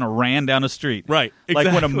just kind of ran down the street. Right.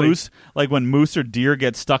 Exactly. Like when moose or deer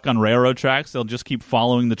get stuck on railroad tracks, they'll just keep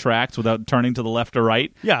following the tracks without turning to the left or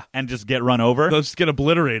right. Yeah. And just get run over. They'll just get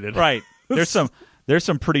obliterated. Right. There's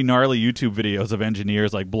some pretty gnarly YouTube videos of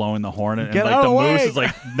engineers like blowing the horn and Get like out the of the way. moose is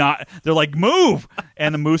like not they're like move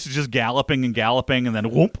and the moose is just galloping and then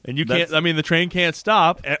whoop. And you can't the train can't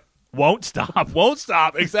stop. Won't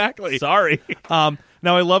stop. Exactly. Sorry.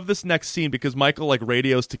 Now I love this next scene because Michael like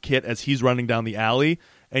radios to Kit as he's running down the alley,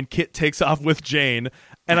 and Kit takes off with Jane.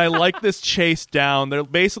 And I like this chase down. They're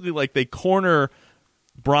basically like they corner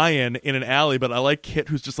Brian in an alley, but I like Kit,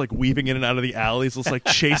 who's just like weaving in and out of the alleys, just like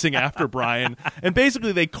chasing after Brian. And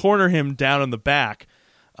basically they corner him down in the back.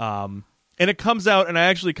 And it comes out, and I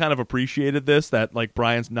actually kind of appreciated this, that like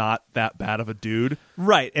Brian's not that bad of a dude.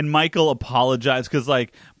 Right. And Michael apologized because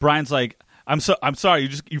like Brian's like, I'm sorry,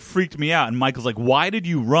 you freaked me out. And Michael's like, why did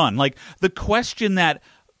you run? Like the question that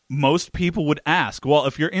most people would ask. Well,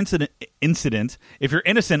 if you're if you're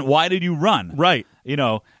innocent, why did you run? Right. You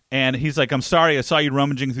know, and he's like, I'm sorry, I saw you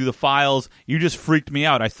rummaging through the files. You just freaked me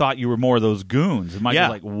out. I thought you were more of those goons. And Michael's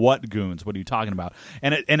like, what goons? What are you talking about?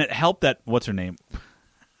 And it helped that, what's her name?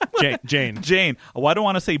 Jane. Jane. Why do I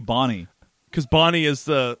want to say Bonnie? Because Bonnie is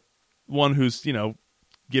the one who's,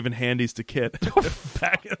 giving handies to Kit.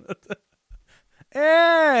 Back in the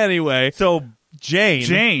Anyway. So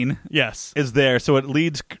Jane. Yes. Is there, so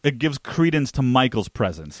it gives credence to Michael's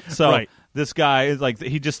presence. So right. This guy is like,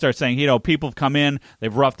 he just starts saying, people have come in,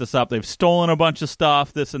 they've roughed us up, they've stolen a bunch of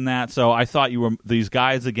stuff, this and that. So I thought you were these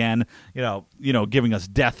guys again, giving us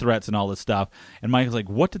death threats and all this stuff. And Michael's like,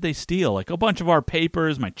 what did they steal? Like a bunch of our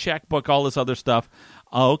papers, my checkbook, all this other stuff.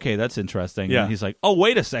 Oh, okay, that's interesting. Yeah. And he's like, oh,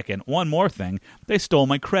 wait a second, one more thing. They stole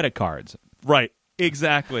my credit cards. Right.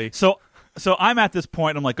 Exactly. So I'm at this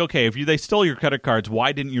point, I'm like, okay, if they stole your credit cards,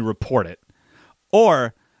 why didn't you report it?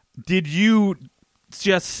 Or did you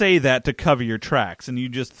just say that to cover your tracks and you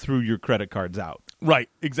just threw your credit cards out? Right,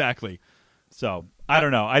 exactly. So I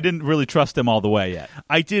don't know. I didn't really trust him all the way yet.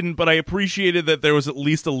 I didn't, but I appreciated that there was at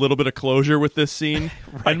least a little bit of closure with this scene.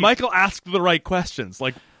 Right. And Michael asked the right questions,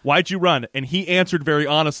 like, why'd you run? And he answered very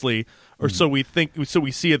honestly, or so we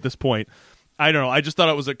see at this point. I don't know. I just thought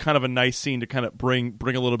it was a kind of a nice scene to kind of bring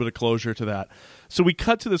a little bit of closure to that. So we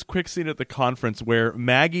cut to this quick scene at the conference where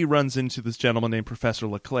Maggie runs into this gentleman named Professor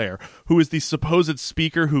LeClaire, who is the supposed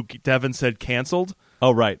speaker who Devin said canceled.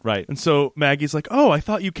 Oh, right. And so Maggie's like, "Oh, I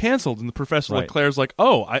thought you canceled," and the Professor LeClaire's like,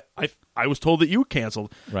 "Oh, I was told that you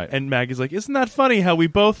canceled." Right. And Maggie's like, "Isn't that funny how we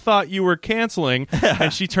both thought you were canceling?"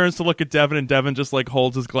 And she turns to look at Devin, and Devin just like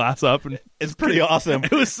holds his glass up, and it's pretty awesome.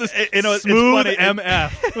 It was just it's smooth funny.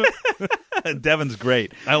 MF. Devin's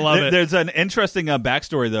great. I love it. There's an interesting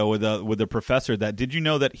backstory though with the professor. That did you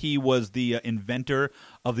know that he was the inventor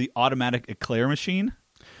of the automatic Eclair machine?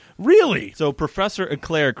 Really? So Professor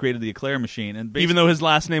Eclair created the Eclair machine, and even though his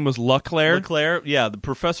last name was LeClaire? LeClaire, yeah, the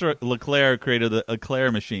Professor LeClaire created the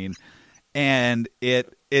Eclair machine, and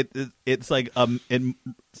it's like it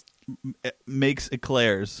makes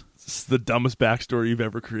eclairs. It's the dumbest backstory you've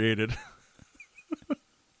ever created.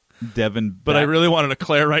 Devin, but I really want an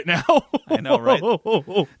Eclair right now. I know,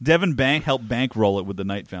 right? Devin helped bankroll it with the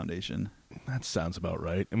Knight Foundation. That sounds about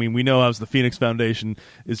right. I mean, we know as the Phoenix Foundation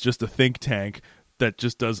is just a think tank that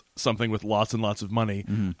just does something with lots and lots of money.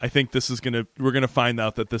 Mm-hmm. I think we're gonna find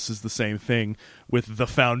out that this is the same thing with the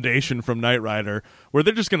Foundation from Knight Rider, where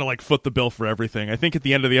they're just gonna like foot the bill for everything. I think at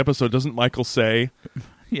the end of the episode, doesn't Michael say,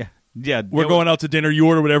 Yeah, we're going out to dinner, you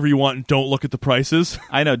order whatever you want and don't look at the prices?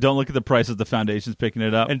 I know, don't look at the prices, the Foundation's picking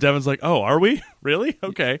it up. And Devin's like, oh, are we? Really?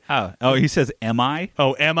 Okay. Oh, he says, am I?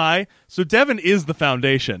 Oh, am I? So Devin is the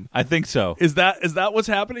Foundation. I think so. Is that what's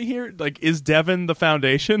happening here? Like, is Devin the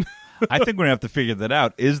Foundation? I think we're going to have to figure that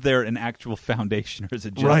out. Is there an actual Foundation, or is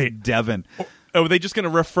it just Devin? Are they just going to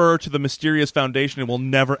refer to the mysterious Foundation and we'll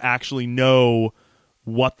never actually know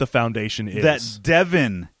what the Foundation is? That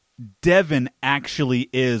Devin actually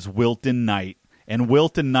is Wilton Knight, and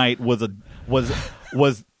Wilton Knight was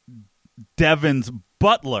Devin's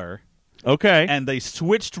butler. Okay. And they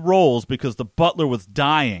switched roles because the butler was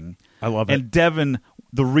dying. I love it. And Devin,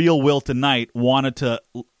 the real Wilton Knight, wanted to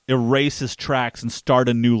erase his tracks and start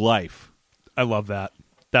a new life. I love that.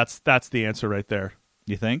 That's the answer right there.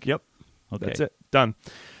 You think? Yep. Okay. That's it. Done.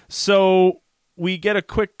 So we get a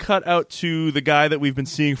quick cut out to the guy that we've been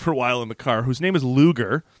seeing for a while in the car, whose name is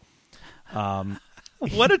Luger.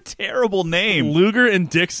 What a terrible name. Luger and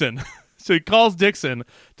Dixon. So he calls Dixon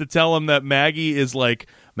to tell him that Maggie's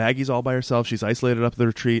all by herself. She's isolated up at the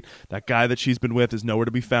retreat. That guy that she's been with is nowhere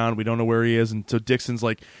to be found. We don't know where he is. And so Dixon's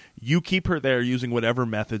like, you keep her there using whatever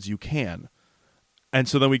methods you can. And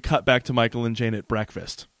so then we cut back to Michael and Jane at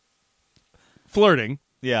breakfast. Flirting.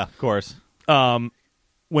 Yeah, of course.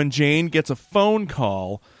 When Jane gets a phone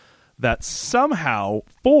call that somehow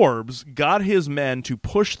Forbes got his men to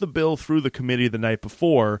push the bill through the committee the night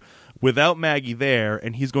before without Maggie there,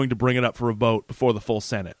 and he's going to bring it up for a vote before the full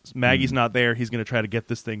Senate. Maggie's not there. He's going to try to get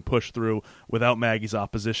this thing pushed through without Maggie's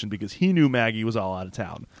opposition because he knew Maggie was all out of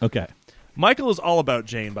town. Okay. Michael is all about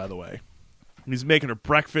Jane, by the way. He's making her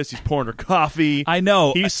breakfast. He's pouring her coffee. I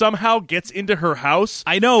know. He somehow gets into her house.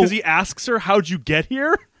 I know. Because he asks her, how'd you get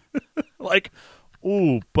here? Like,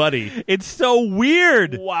 Ooh, buddy. It's so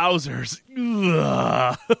weird. Wowzers.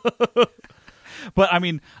 Ugh. But I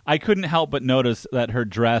mean, I couldn't help but notice that her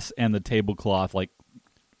dress and the tablecloth like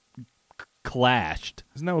clashed.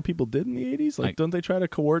 Isn't that what people did in the 80s? Like, don't they try to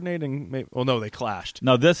coordinate and make... Oh, no, they clashed.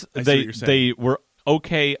 No, I see what you're saying. they were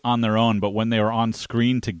okay on their own, but when they were on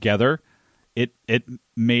screen together, it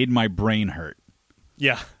made my brain hurt.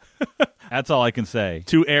 Yeah. That's all I can say.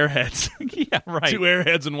 2 airheads. Yeah, right. 2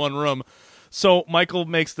 airheads in one room. So Michael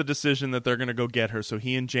makes the decision that they're going to go get her. So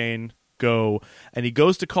he and Jane go, and he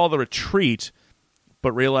goes to call the retreat,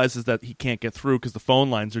 but realizes that he can't get through because the phone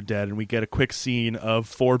lines are dead. And we get a quick scene of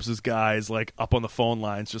Forbes's guys like up on the phone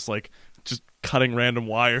lines, just cutting random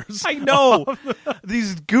wires. I know.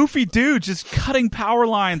 These goofy dudes just cutting power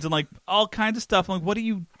lines and like all kinds of stuff. I'm like, what are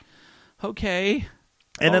you... Okay.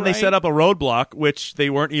 And then they set up a roadblock, which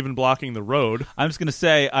they weren't even blocking the road. I'm just going to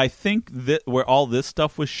say, I think that where all this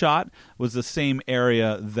stuff was shot was the same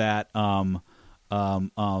area that the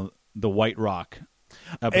White Rock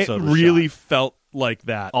episode was really shot. felt like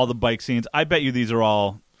that. All the bike scenes. I bet you these are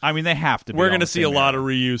all... I mean, they have to be. We're going to see a lot of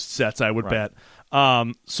reused sets, I would bet.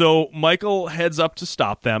 So Michael heads up to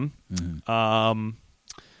stop them,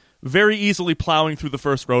 very easily plowing through the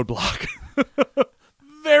first roadblock.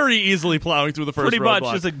 Very easily plowing through the first Pretty roadblock.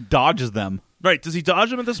 much just like dodges them. Right. Does he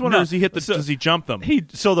dodge them at this one, No. or does he hit the? Does he jump them?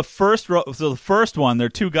 So the first one, there are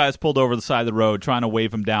 2 guys pulled over the side of the road trying to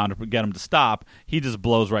wave him down to get him to stop. He just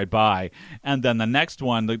blows right by. And then the next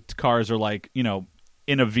one, the cars are like,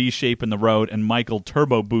 in a V shape in the road, and Michael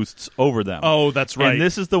turbo boosts over them. Oh, that's right. And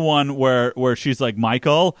this is the one where she's like,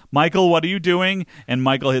 Michael, what are you doing? And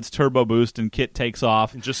Michael hits turbo boost, and Kit takes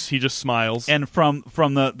off. He just smiles. And from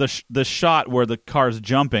the shot where the car's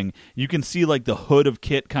jumping, you can see like the hood of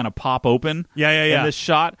Kit kind of pop open. Yeah. In this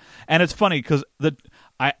shot, and it's funny because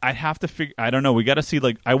I have to figure. I don't know. We got to see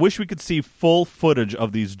I wish we could see full footage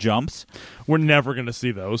of these jumps. We're never going to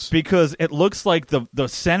see those because it looks like the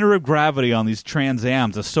center of gravity on these Trans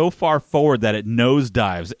Ams is so far forward that it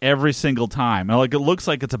nosedives every single time. And it looks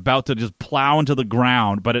like it's about to just plow into the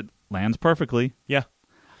ground, but it lands perfectly. Yeah.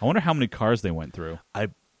 I wonder how many cars they went through.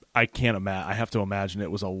 I can't imagine. I have to imagine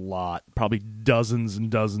it was a lot, probably dozens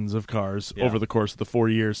and dozens of cars over the course of the 4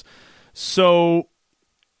 years. So,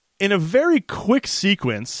 in a very quick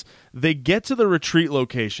sequence, they get to the retreat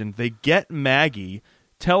location. They get Maggie,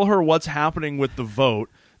 tell her what's happening with the vote.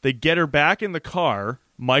 They get her back in the car,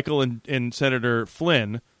 Michael and Senator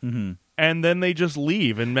Flynn, and then they just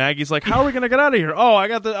leave. And Maggie's like, "How are we going to get out of here? Oh, I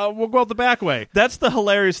got the. We'll go out the back way." That's the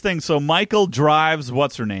hilarious thing. So Michael drives,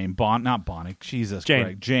 what's her name? Not Bonnie. Jesus Jane.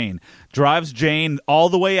 Christ. Jane. Drives Jane all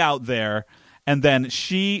the way out there. And then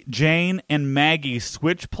Jane, and Maggie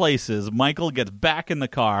switch places. Michael gets back in the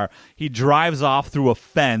car. He drives off through a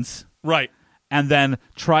fence. Right. And then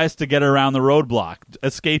tries to get her around the roadblock,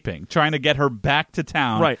 escaping, trying to get her back to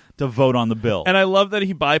town to vote on the bill. And I love that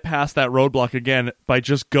he bypassed that roadblock again by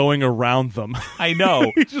just going around them. I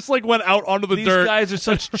know. He just went out onto the dirt. These guys are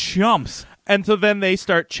such chumps. And so then they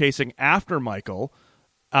start chasing after Michael.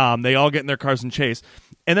 They all get in their cars and chase.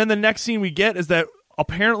 And then the next scene we get is that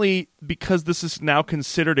apparently, because this is now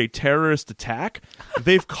considered a terrorist attack,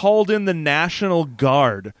 they've called in the National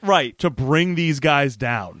Guard to bring these guys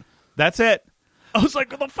down. That's it. I was like,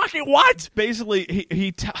 the fucking what? Basically,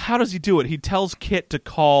 how does he do it? He tells Kit to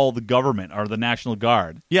call the government or the National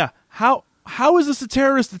Guard. Yeah. How is this a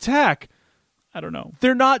terrorist attack? I don't know.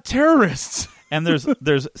 They're not terrorists. And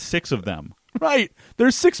there's 6 of them. Right.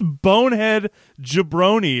 There's 6 bonehead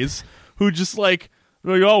jabronis who just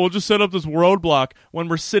we'll just set up this roadblock when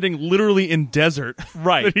we're sitting literally in desert.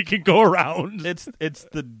 Right. That he can go around. It's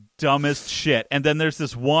the dumbest shit. And then there's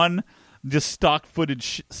this one just stock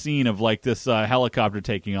footage scene of this helicopter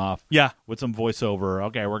taking off. Yeah. With some voiceover.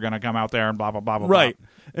 Okay, we're going to come out there and blah, blah, blah, blah. Right. Blah.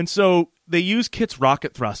 And so they use Kit's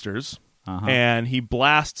rocket thrusters, and he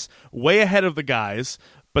blasts way ahead of the guys,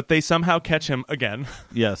 but they somehow catch him again.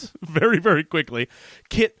 Yes. Very, very quickly.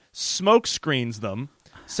 Kit smoke screens them,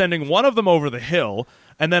 sending one of them over the hill,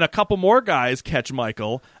 and then a couple more guys catch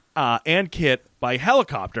Michael and Kit by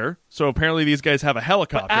helicopter. So apparently these guys have a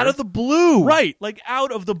helicopter. But out of the blue. Right.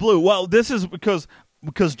 Out of the blue. Well, this is because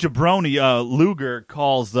Jabroni, Luger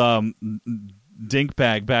calls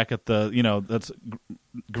Dinkbag back at the, that's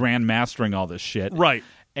grand mastering all this shit. Right.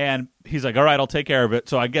 And he's like, all right, I'll take care of it.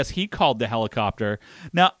 So I guess he called the helicopter.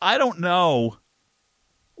 Now, I don't know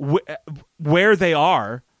where they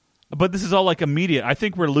are, but this is all immediate. I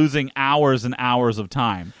think we're losing hours and hours of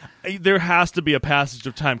time. There has to be a passage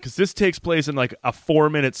of time because this takes place in a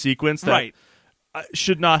 4-minute sequence that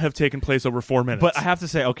should not have taken place over 4 minutes. But I have to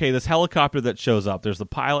say, okay, this helicopter that shows up, there's the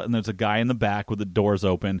pilot and there's a guy in the back with the doors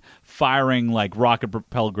open, firing like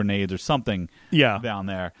rocket-propelled grenades or something down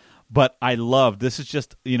there. But I love, this is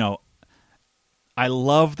just, I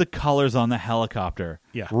love the colors on the helicopter.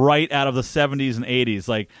 Yeah. Right out of the 70s and 80s.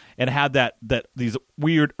 Like, it had these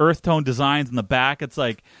weird earth tone designs in the back. It's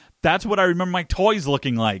like, that's what I remember my toys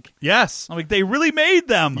looking like. Yes. I'm like, they really made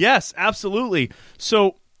them. Yes, absolutely.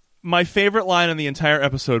 So my favorite line in the entire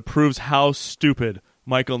episode proves how stupid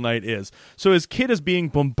Michael Knight is. So as Kit is being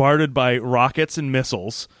bombarded by rockets and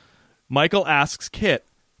missiles, Michael asks Kit,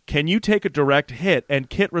 "Can you take a direct hit?"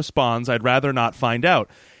 And Kit responds, "I'd rather not find out."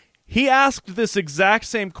 He asked this exact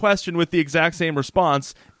same question with the exact same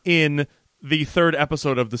response in the 3rd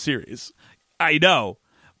episode of the series. I know.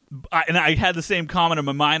 And I had the same comment in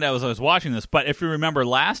my mind as I was watching this. But if you remember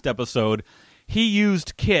last episode, he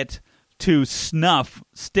used Kit to snuff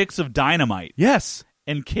sticks of dynamite. Yes.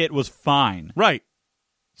 And Kit was fine. Right.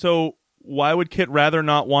 So why would Kit rather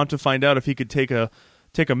not want to find out if he could take a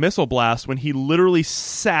missile blast when he literally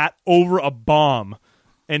sat over a bomb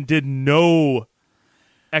and did no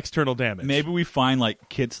external damage? Maybe we find like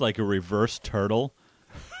Kit's like a reverse turtle,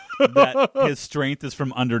 that his strength is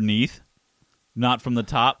from underneath, not from the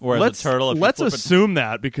top, whereas a turtle... Let's assume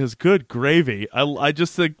that, because good gravy. I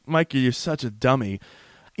just think, Mikey, you're such a dummy.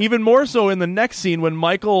 Even more so in the next scene when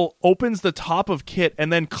Michael opens the top of Kit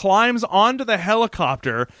and then climbs onto the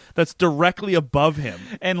helicopter that's directly above him.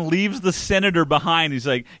 And leaves the senator behind.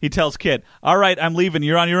 He tells Kit, "All right, I'm leaving.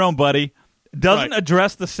 You're on your own, buddy." Doesn't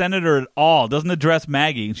address the senator at all. Doesn't address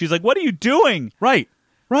Maggie. And she's like, "What are you doing?" Right.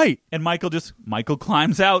 And Michael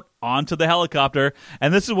climbs out onto the helicopter.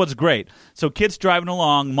 And this is what's great. So Kit's driving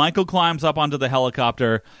along. Michael climbs up onto the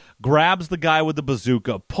helicopter, grabs the guy with the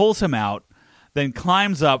bazooka, pulls him out, then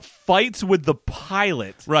climbs up, fights with the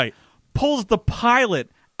pilot. Right. Pulls the pilot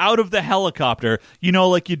out of the helicopter.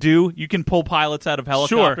 Like you do. You can pull pilots out of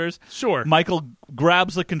helicopters. Sure. Michael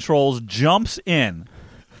grabs the controls, jumps in,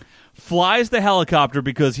 flies the helicopter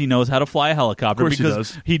because he knows how to fly a helicopter. Of course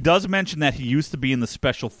because he does mention that he used to be in the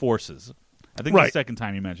special forces. I think it's the second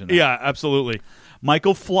time he mentioned that. Yeah, absolutely.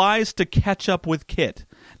 Michael flies to catch up with Kit.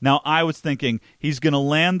 Now, I was thinking he's going to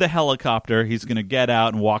land the helicopter, he's going to get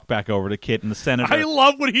out and walk back over to Kit and the senator. I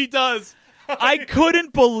love what he does. I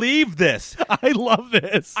couldn't believe this. I love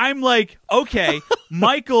this. I'm like, okay,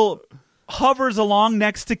 Michael hovers along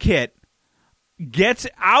next to Kit, gets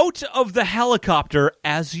out of the helicopter,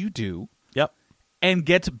 as you do, and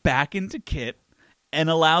gets back into Kit and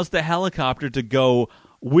allows the helicopter to go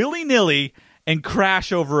willy-nilly and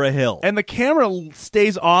crash over a hill. And the camera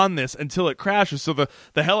stays on this until it crashes, so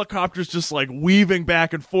the helicopter's just like weaving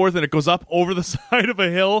back and forth, and it goes up over the side of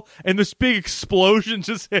a hill, and this big explosion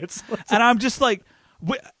just hits. And I'm just like,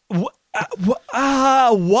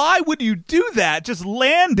 why would you do that? Just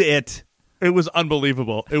land it. It was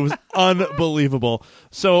unbelievable. It was unbelievable.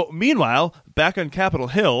 So, meanwhile, back on Capitol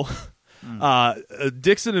Hill,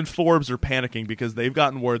 Dixon and Forbes are panicking because they've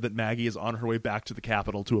gotten word that Maggie is on her way back to the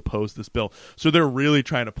Capitol to oppose this bill. So they're really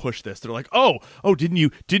trying to push this. They're like, "Oh, didn't you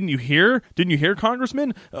hear? Didn't you hear,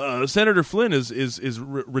 Congressman? Senator Flynn is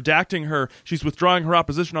redacting her. She's withdrawing her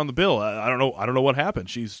opposition on the bill. I don't know what happened.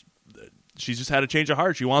 She's just had a change of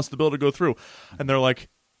heart. She wants the bill to go through." And they're like,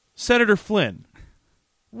 "Senator Flynn,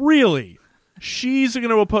 really?" She's going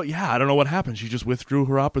to oppose. Yeah, I don't know what happened. She just withdrew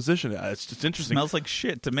her opposition. It's just interesting. Smells like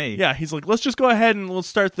shit to me. Yeah, he's like, let's just go ahead and we'll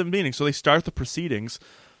start the meeting. So they start the proceedings.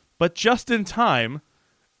 But just in time,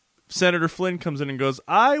 Senator Flynn comes in and goes,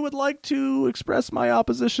 "I would like to express my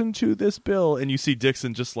opposition to this bill." And you see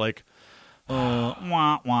Dixon just like,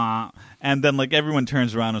 wah, wah. And then like everyone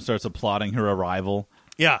turns around and starts applauding her arrival.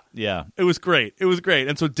 Yeah. Yeah. It was great. It was great.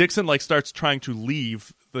 And so Dixon like starts trying to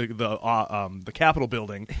leave the Capitol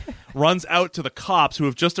building, runs out to the cops who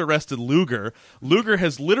have just arrested Luger. Luger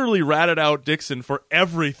has literally ratted out Dixon for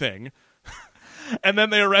everything. And then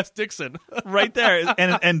they arrest Dixon. Right there.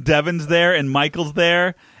 And Devin's there and Michael's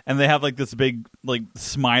there. And they have like this big like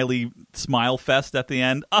smile fest at the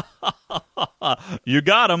end. You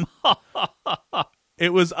got him.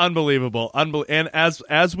 It was unbelievable. And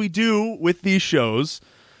as we do with these shows,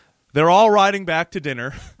 they're all riding back to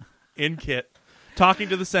dinner in Kit, talking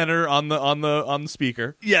to the senator on the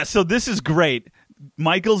speaker. Yeah, so this is great.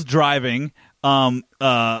 Michael's driving.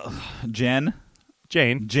 Jane.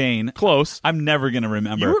 Close. I'm never going to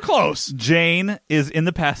remember. You were close. Jane is in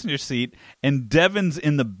the passenger seat, and Devin's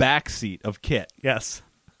in the back seat of Kit. Yes.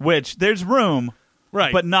 Which, there's room,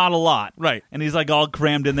 right, but not a lot. Right. And he's like all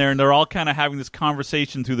crammed in there, and they're all kind of having this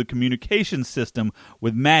conversation through the communication system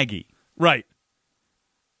with Maggie. Right.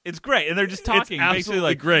 It's great, and they're just talking. It's Basically, absolutely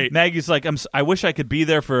like, great. Maggie's like, I wish I could be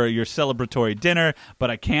there for your celebratory dinner, but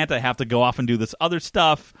I can't. I have to go off and do this other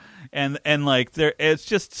stuff, and like, it's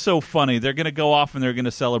just so funny. They're gonna go off and they're gonna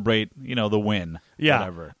celebrate, the win. Yeah.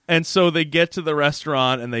 Whatever. And so they get to the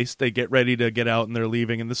restaurant and they get ready to get out and they're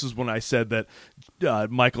leaving. And this is when I said that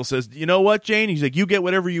Michael says, "You know what, Jane?" He's like, "You get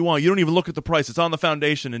whatever you want. You don't even look at the price. It's on the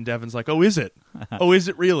foundation." And Devin's like, "Oh, is it? Oh, is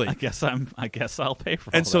it really?" I guess I'll pay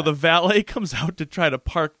for. And all so that. the valet comes out to try to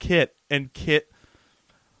park Kit, and Kit,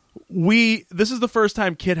 this is the first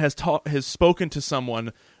time Kit has spoken to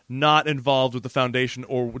someone not involved with the foundation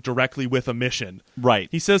or directly with a mission. Right.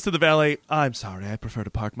 He says to the valet, "I'm sorry, I prefer to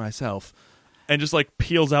park myself," and just like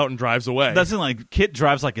peels out and drives away. Doesn't like Kit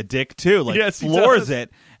drives like a dick too, like Yes, he floors does.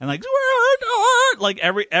 it, and like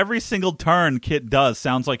every single turn Kit does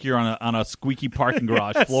sounds like you're on a squeaky parking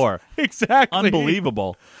garage floor. Exactly.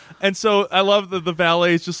 Unbelievable. And so I love that the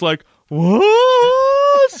valet is just like,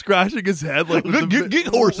 what? Scratching his head like with Get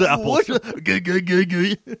horse apples.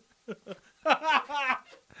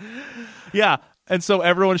 Yeah. And so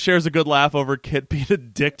everyone shares a good laugh over Kit being a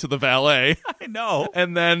dick to the valet. I know.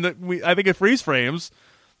 And then I think it freeze frames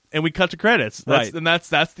and we cut to credits. Right. And that's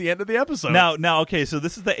the end of the episode. Now, okay, so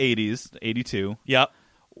this is the 80s, 82. Yep.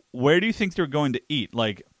 Where do you think they're going to eat?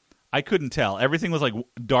 Like, I couldn't tell. Everything was like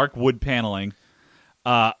dark wood paneling.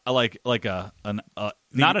 Not an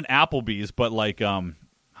Applebee's, but like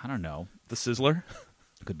I don't know. The Sizzler.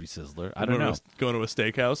 Could be Sizzler. I don't know. Going to a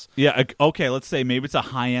steakhouse. Yeah. Okay. Let's say maybe it's a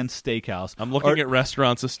high-end steakhouse. I'm looking at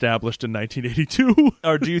restaurants established in 1982.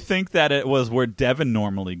 Or do you think that it was where Devin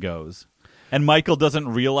normally goes, and Michael doesn't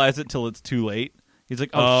realize it till it's too late? He's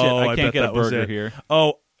like, "Oh shit, I can't bet get a that was burger it. here."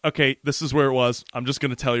 Oh, okay. This is where it was. I'm just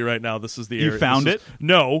going to tell you right now. This is the area. You found it?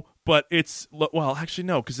 No, but it's actually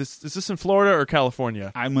no, because is this in Florida or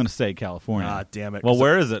California? I'm going to say California. Ah, damn it. Well, 'Cause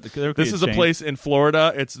where is it? This is a place in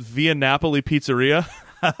Florida. It's Via Napoli Pizzeria.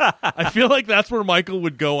 I feel like that's where Michael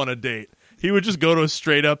would go on a date. He would just go to a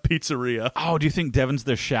straight up pizzeria. Oh, do you think Devin's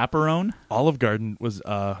their chaperone? Olive Garden was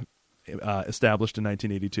established in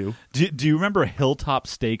 1982. Do you remember Hilltop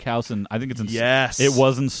Steakhouse? And I think it's in Yes. It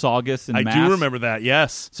was in Saugus in I Mass. do remember that.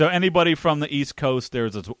 Yes. So anybody from the East Coast,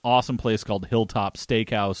 there's this awesome place called Hilltop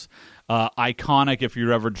Steakhouse. Iconic if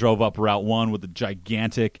you ever drove up Route 1 with the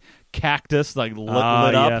gigantic cactus like lit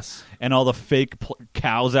up yes. and all the fake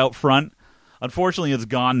cows out front. Unfortunately, it's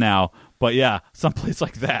gone now. But yeah, someplace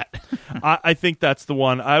like that. I think that's the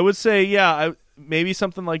one. I would say, maybe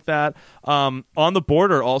something like that. On the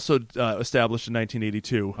Border, also established in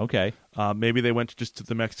 1982. Okay. Maybe they went just to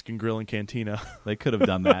the Mexican Grill and Cantina. They could have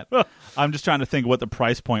done that. I'm just trying to think what the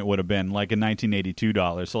price point would have been, like in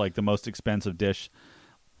 $1982. So like the most expensive dish.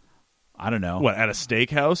 I don't know. What, at a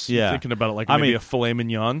steakhouse? Yeah. You're thinking about it like maybe a filet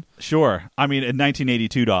mignon? Sure. I mean, at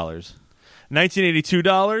 $1982.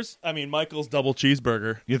 $1982? I mean, Michael's double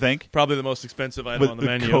cheeseburger. You think? Probably the most expensive item on the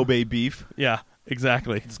menu. Kobe beef. Yeah,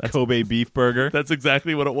 exactly. Kobe beef burger. That's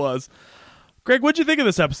exactly what it was. Greg, what'd you think of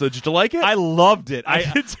this episode? Did you like it? I loved it.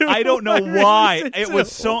 I did too. I don't know I really why. did It too.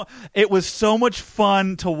 was so much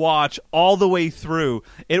fun to watch all the way through.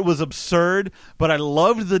 It was absurd, but I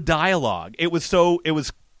loved the dialogue. It was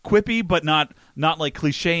quippy, but not like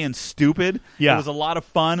cliche and stupid. Yeah. It was a lot of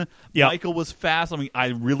fun. Yeah. Michael was fast. I mean, I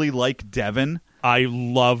really like Devin. I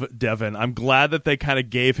love Devin. I'm glad that they kind of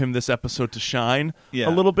gave him this episode to shine Yeah.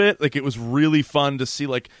 a little bit. Like, it was really fun to see,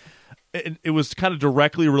 like, it was kind of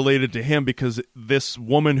directly related to him because this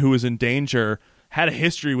woman who was in danger had a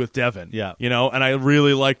history with Devin. Yeah. And I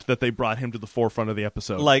really liked that they brought him to the forefront of the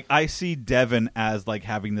episode. Like, I see Devin as like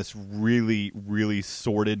having this really, really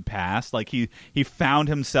sordid past. Like he found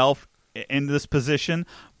himself in this position,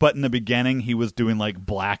 but in the beginning he was doing like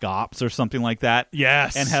black ops or something like that.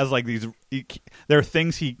 Yes. And has like there are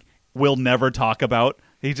things he will never talk about.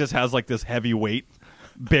 He just has like this heavy weight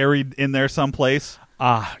buried in there someplace.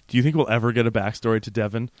 Do you think we'll ever get a backstory to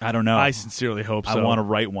Devin? I don't know. I sincerely hope so. I want to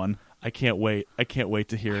write one. I can't wait. I can't wait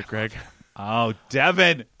to hear it, Greg. Oh,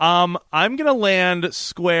 Devin. I'm gonna land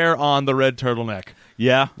square on the red turtleneck.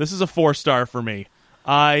 Yeah. This is a 4-star for me.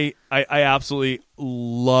 I absolutely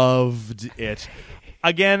loved it.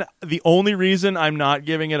 Again, the only reason I'm not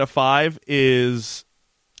giving it a 5 is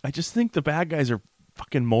I just think the bad guys are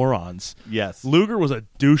fucking morons. Yes. Luger was a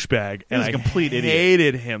douchebag, and was a I complete idiot.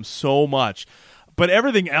 hated him so much. But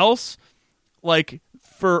everything else, like,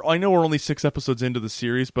 I know we're only 6 episodes into the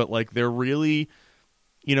series, but like they're really,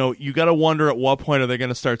 you got to wonder at what point are they going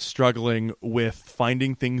to start struggling with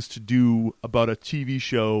finding things to do about a TV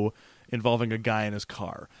show involving a guy in his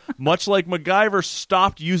car. Much like MacGyver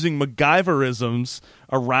stopped using MacGyverisms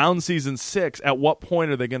around season 6, at what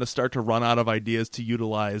point are they going to start to run out of ideas to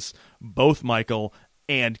utilize both Michael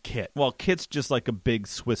and Kit. Well, Kit's just like a big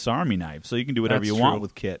Swiss Army knife, so you can do whatever That's you true. want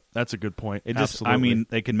with Kit. That's a good point. It just, Absolutely. I mean,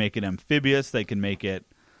 they can make it amphibious. They can make it,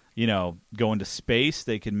 go into space.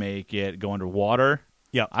 They can make it go underwater.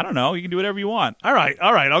 Yeah. I don't know. You can do whatever you want. All right.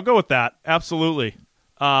 I'll go with that. Absolutely.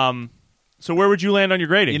 So where would you land on your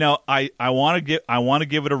grading? I want to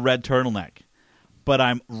give it a red turtleneck, but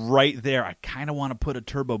I'm right there. I kind of want to put a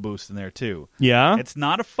turbo boost in there too. Yeah? It's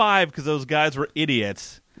not a 5 because those guys were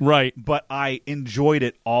idiots, Right. but I enjoyed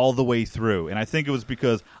it all the way through, and I think it was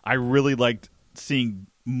because I really liked seeing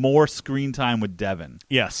more screen time with Devin.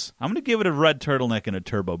 Yes. I'm going to give it a red turtleneck and a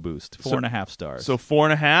turbo boost. 4.5 stars. So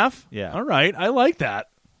 4.5? Yeah. All right. I like that.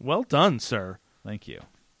 Well done, sir. Thank you.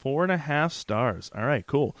 4.5 stars. All right,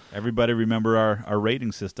 cool. Everybody remember our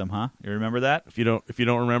rating system, huh? You remember that? If you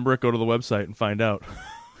don't remember it, go to the website and find out.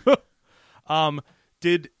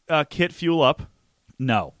 Did Kit fuel up?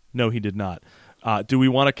 No. No, he did not. Do we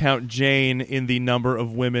want to count Jane in the number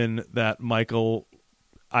of women that Michael,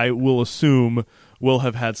 I will assume, will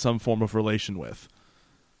have had some form of relation with?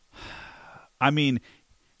 I mean,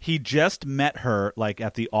 he just met her like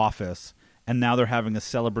at the office, and now they're having a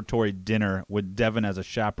celebratory dinner with Devin as a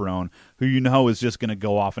chaperone, who is just going to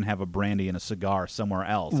go off and have a brandy and a cigar somewhere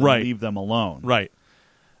else and Right. leave them alone. Right.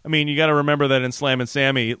 I mean, you got to remember that in Slam and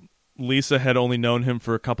Sammy, Lisa had only known him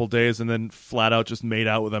for a couple days and then flat out just made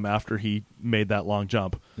out with him after he made that long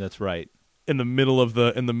jump That's right. in the middle of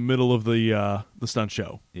the stunt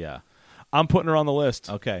show. Yeah. I'm putting her on the list.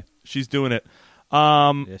 Okay. She's doing it.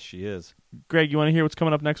 Yes, she is. Greg, you want to hear what's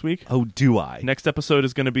coming up next week? Oh, do I? Next episode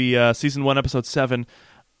is going to be season 1, episode 7.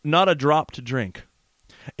 Not a drop to drink.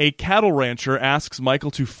 A cattle rancher asks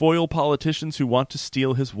Michael to foil politicians who want to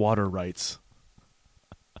steal his water rights.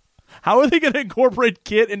 How are they going to incorporate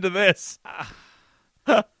Kit into this?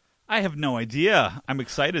 I have no idea. I'm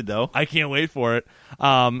excited, though. I can't wait for it.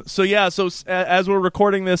 So as we're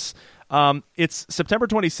recording this, it's September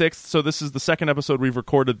 26th, so this is the second episode we've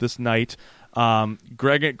recorded this night.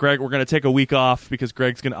 Greg, we're going to take a week off because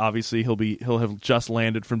Greg's going to obviously he'll have just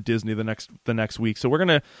landed from Disney the next week. So we're going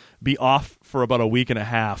to be off for about a week and a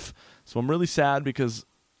half. So I'm really sad because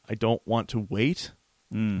I don't want to wait.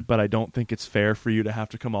 But I don't think it's fair for you to have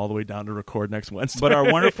to come all the way down to record next Wednesday. But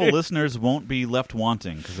our wonderful listeners won't be left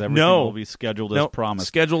wanting because everything will be scheduled as promised.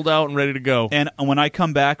 Scheduled out and ready to go. And when I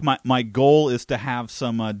come back, my goal is to have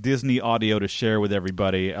some Disney audio to share with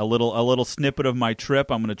everybody. A little snippet of my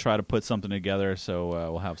trip. I'm going to try to put something together,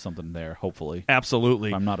 so we'll have something there, hopefully. Absolutely.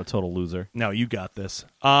 If I'm not a total loser. No, you got this.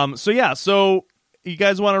 So you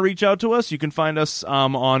guys want to reach out to us, you can find us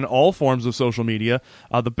on all forms of social media.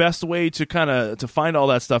 The best way to to find all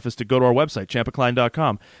that stuff is to go to our website,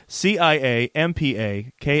 CiampaKlein.com.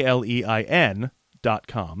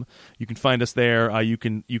 CiampaKlein.com. You can find us there. You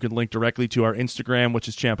can link directly to our Instagram, which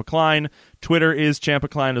is Ciampa Klein. Twitter is Ciampa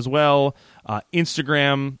Klein as well.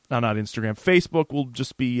 Facebook will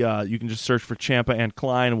just be, you can just search for Ciampa and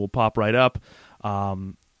Klein and we'll pop right up.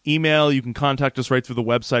 Email, you can contact us right through the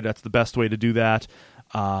website. That's the best way to do that.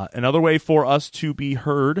 Another way for us to be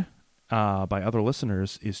heard by other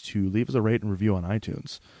listeners is to leave us a rate and review on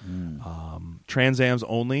iTunes. Transams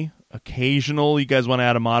only. Occasional, you guys want to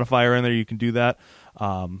add a modifier in there, you can do that.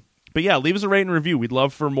 But yeah, leave us a rate and review. We'd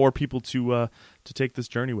love for more people to take this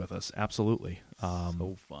journey with us. Absolutely.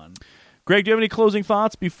 So fun. Greg, do you have any closing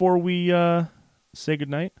thoughts before we say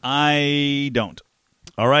goodnight? I don't.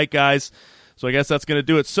 All right, guys. So I guess that's going to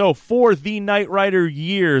do it. So for the Knight Rider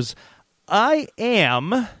years, I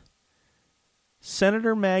am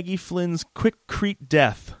Senator Maggie Flynn's Quickcrete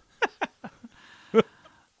Death.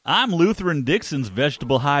 I'm Lutheran Dixon's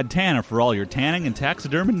vegetable hide tanner for all your tanning and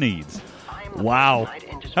taxidermy needs. Wow.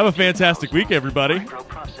 Have a fantastic week, everybody.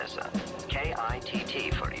 Microprocessor.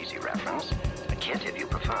 KITT for easy reference. A kit if you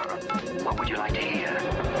prefer. What would you like to hear?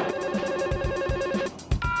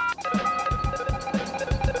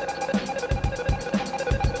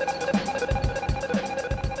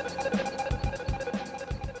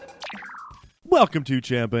 Welcome to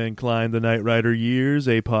Ciampa and Klein, the Knight Rider Years,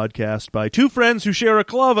 a podcast by two friends who share a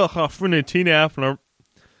clava.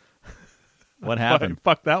 What happened?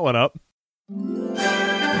 Fuck that one up.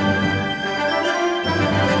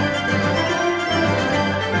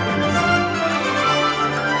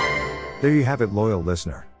 There you have it, loyal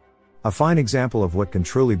listener. A fine example of what can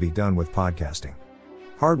truly be done with podcasting.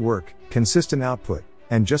 Hard work, consistent output,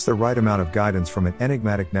 and just the right amount of guidance from an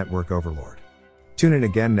enigmatic network overlord. Tune in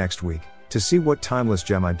again next week to see what timeless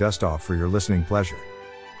gem I dust off for your listening pleasure.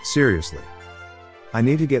 Seriously. I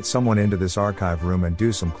need to get someone into this archive room and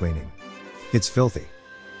do some cleaning. It's filthy.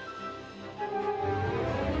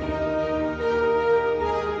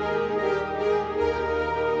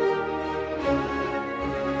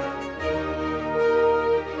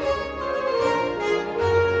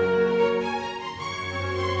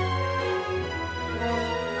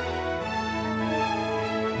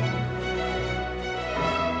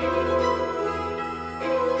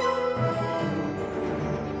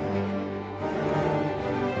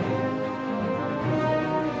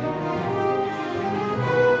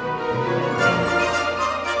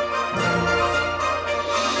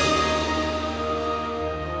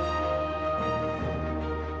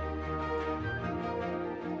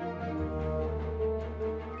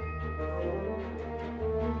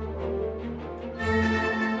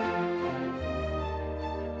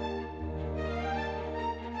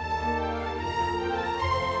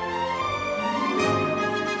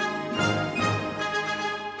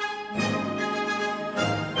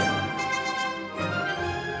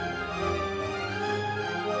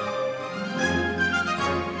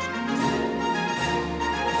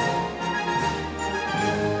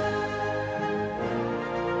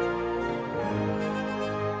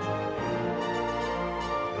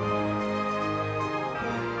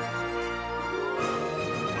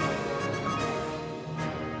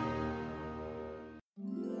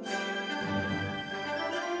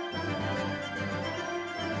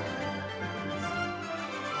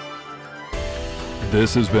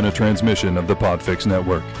 This has been a transmission of the Podfix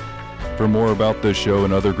Network. For more about this show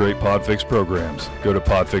and other great Podfix programs, go to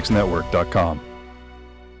podfixnetwork.com.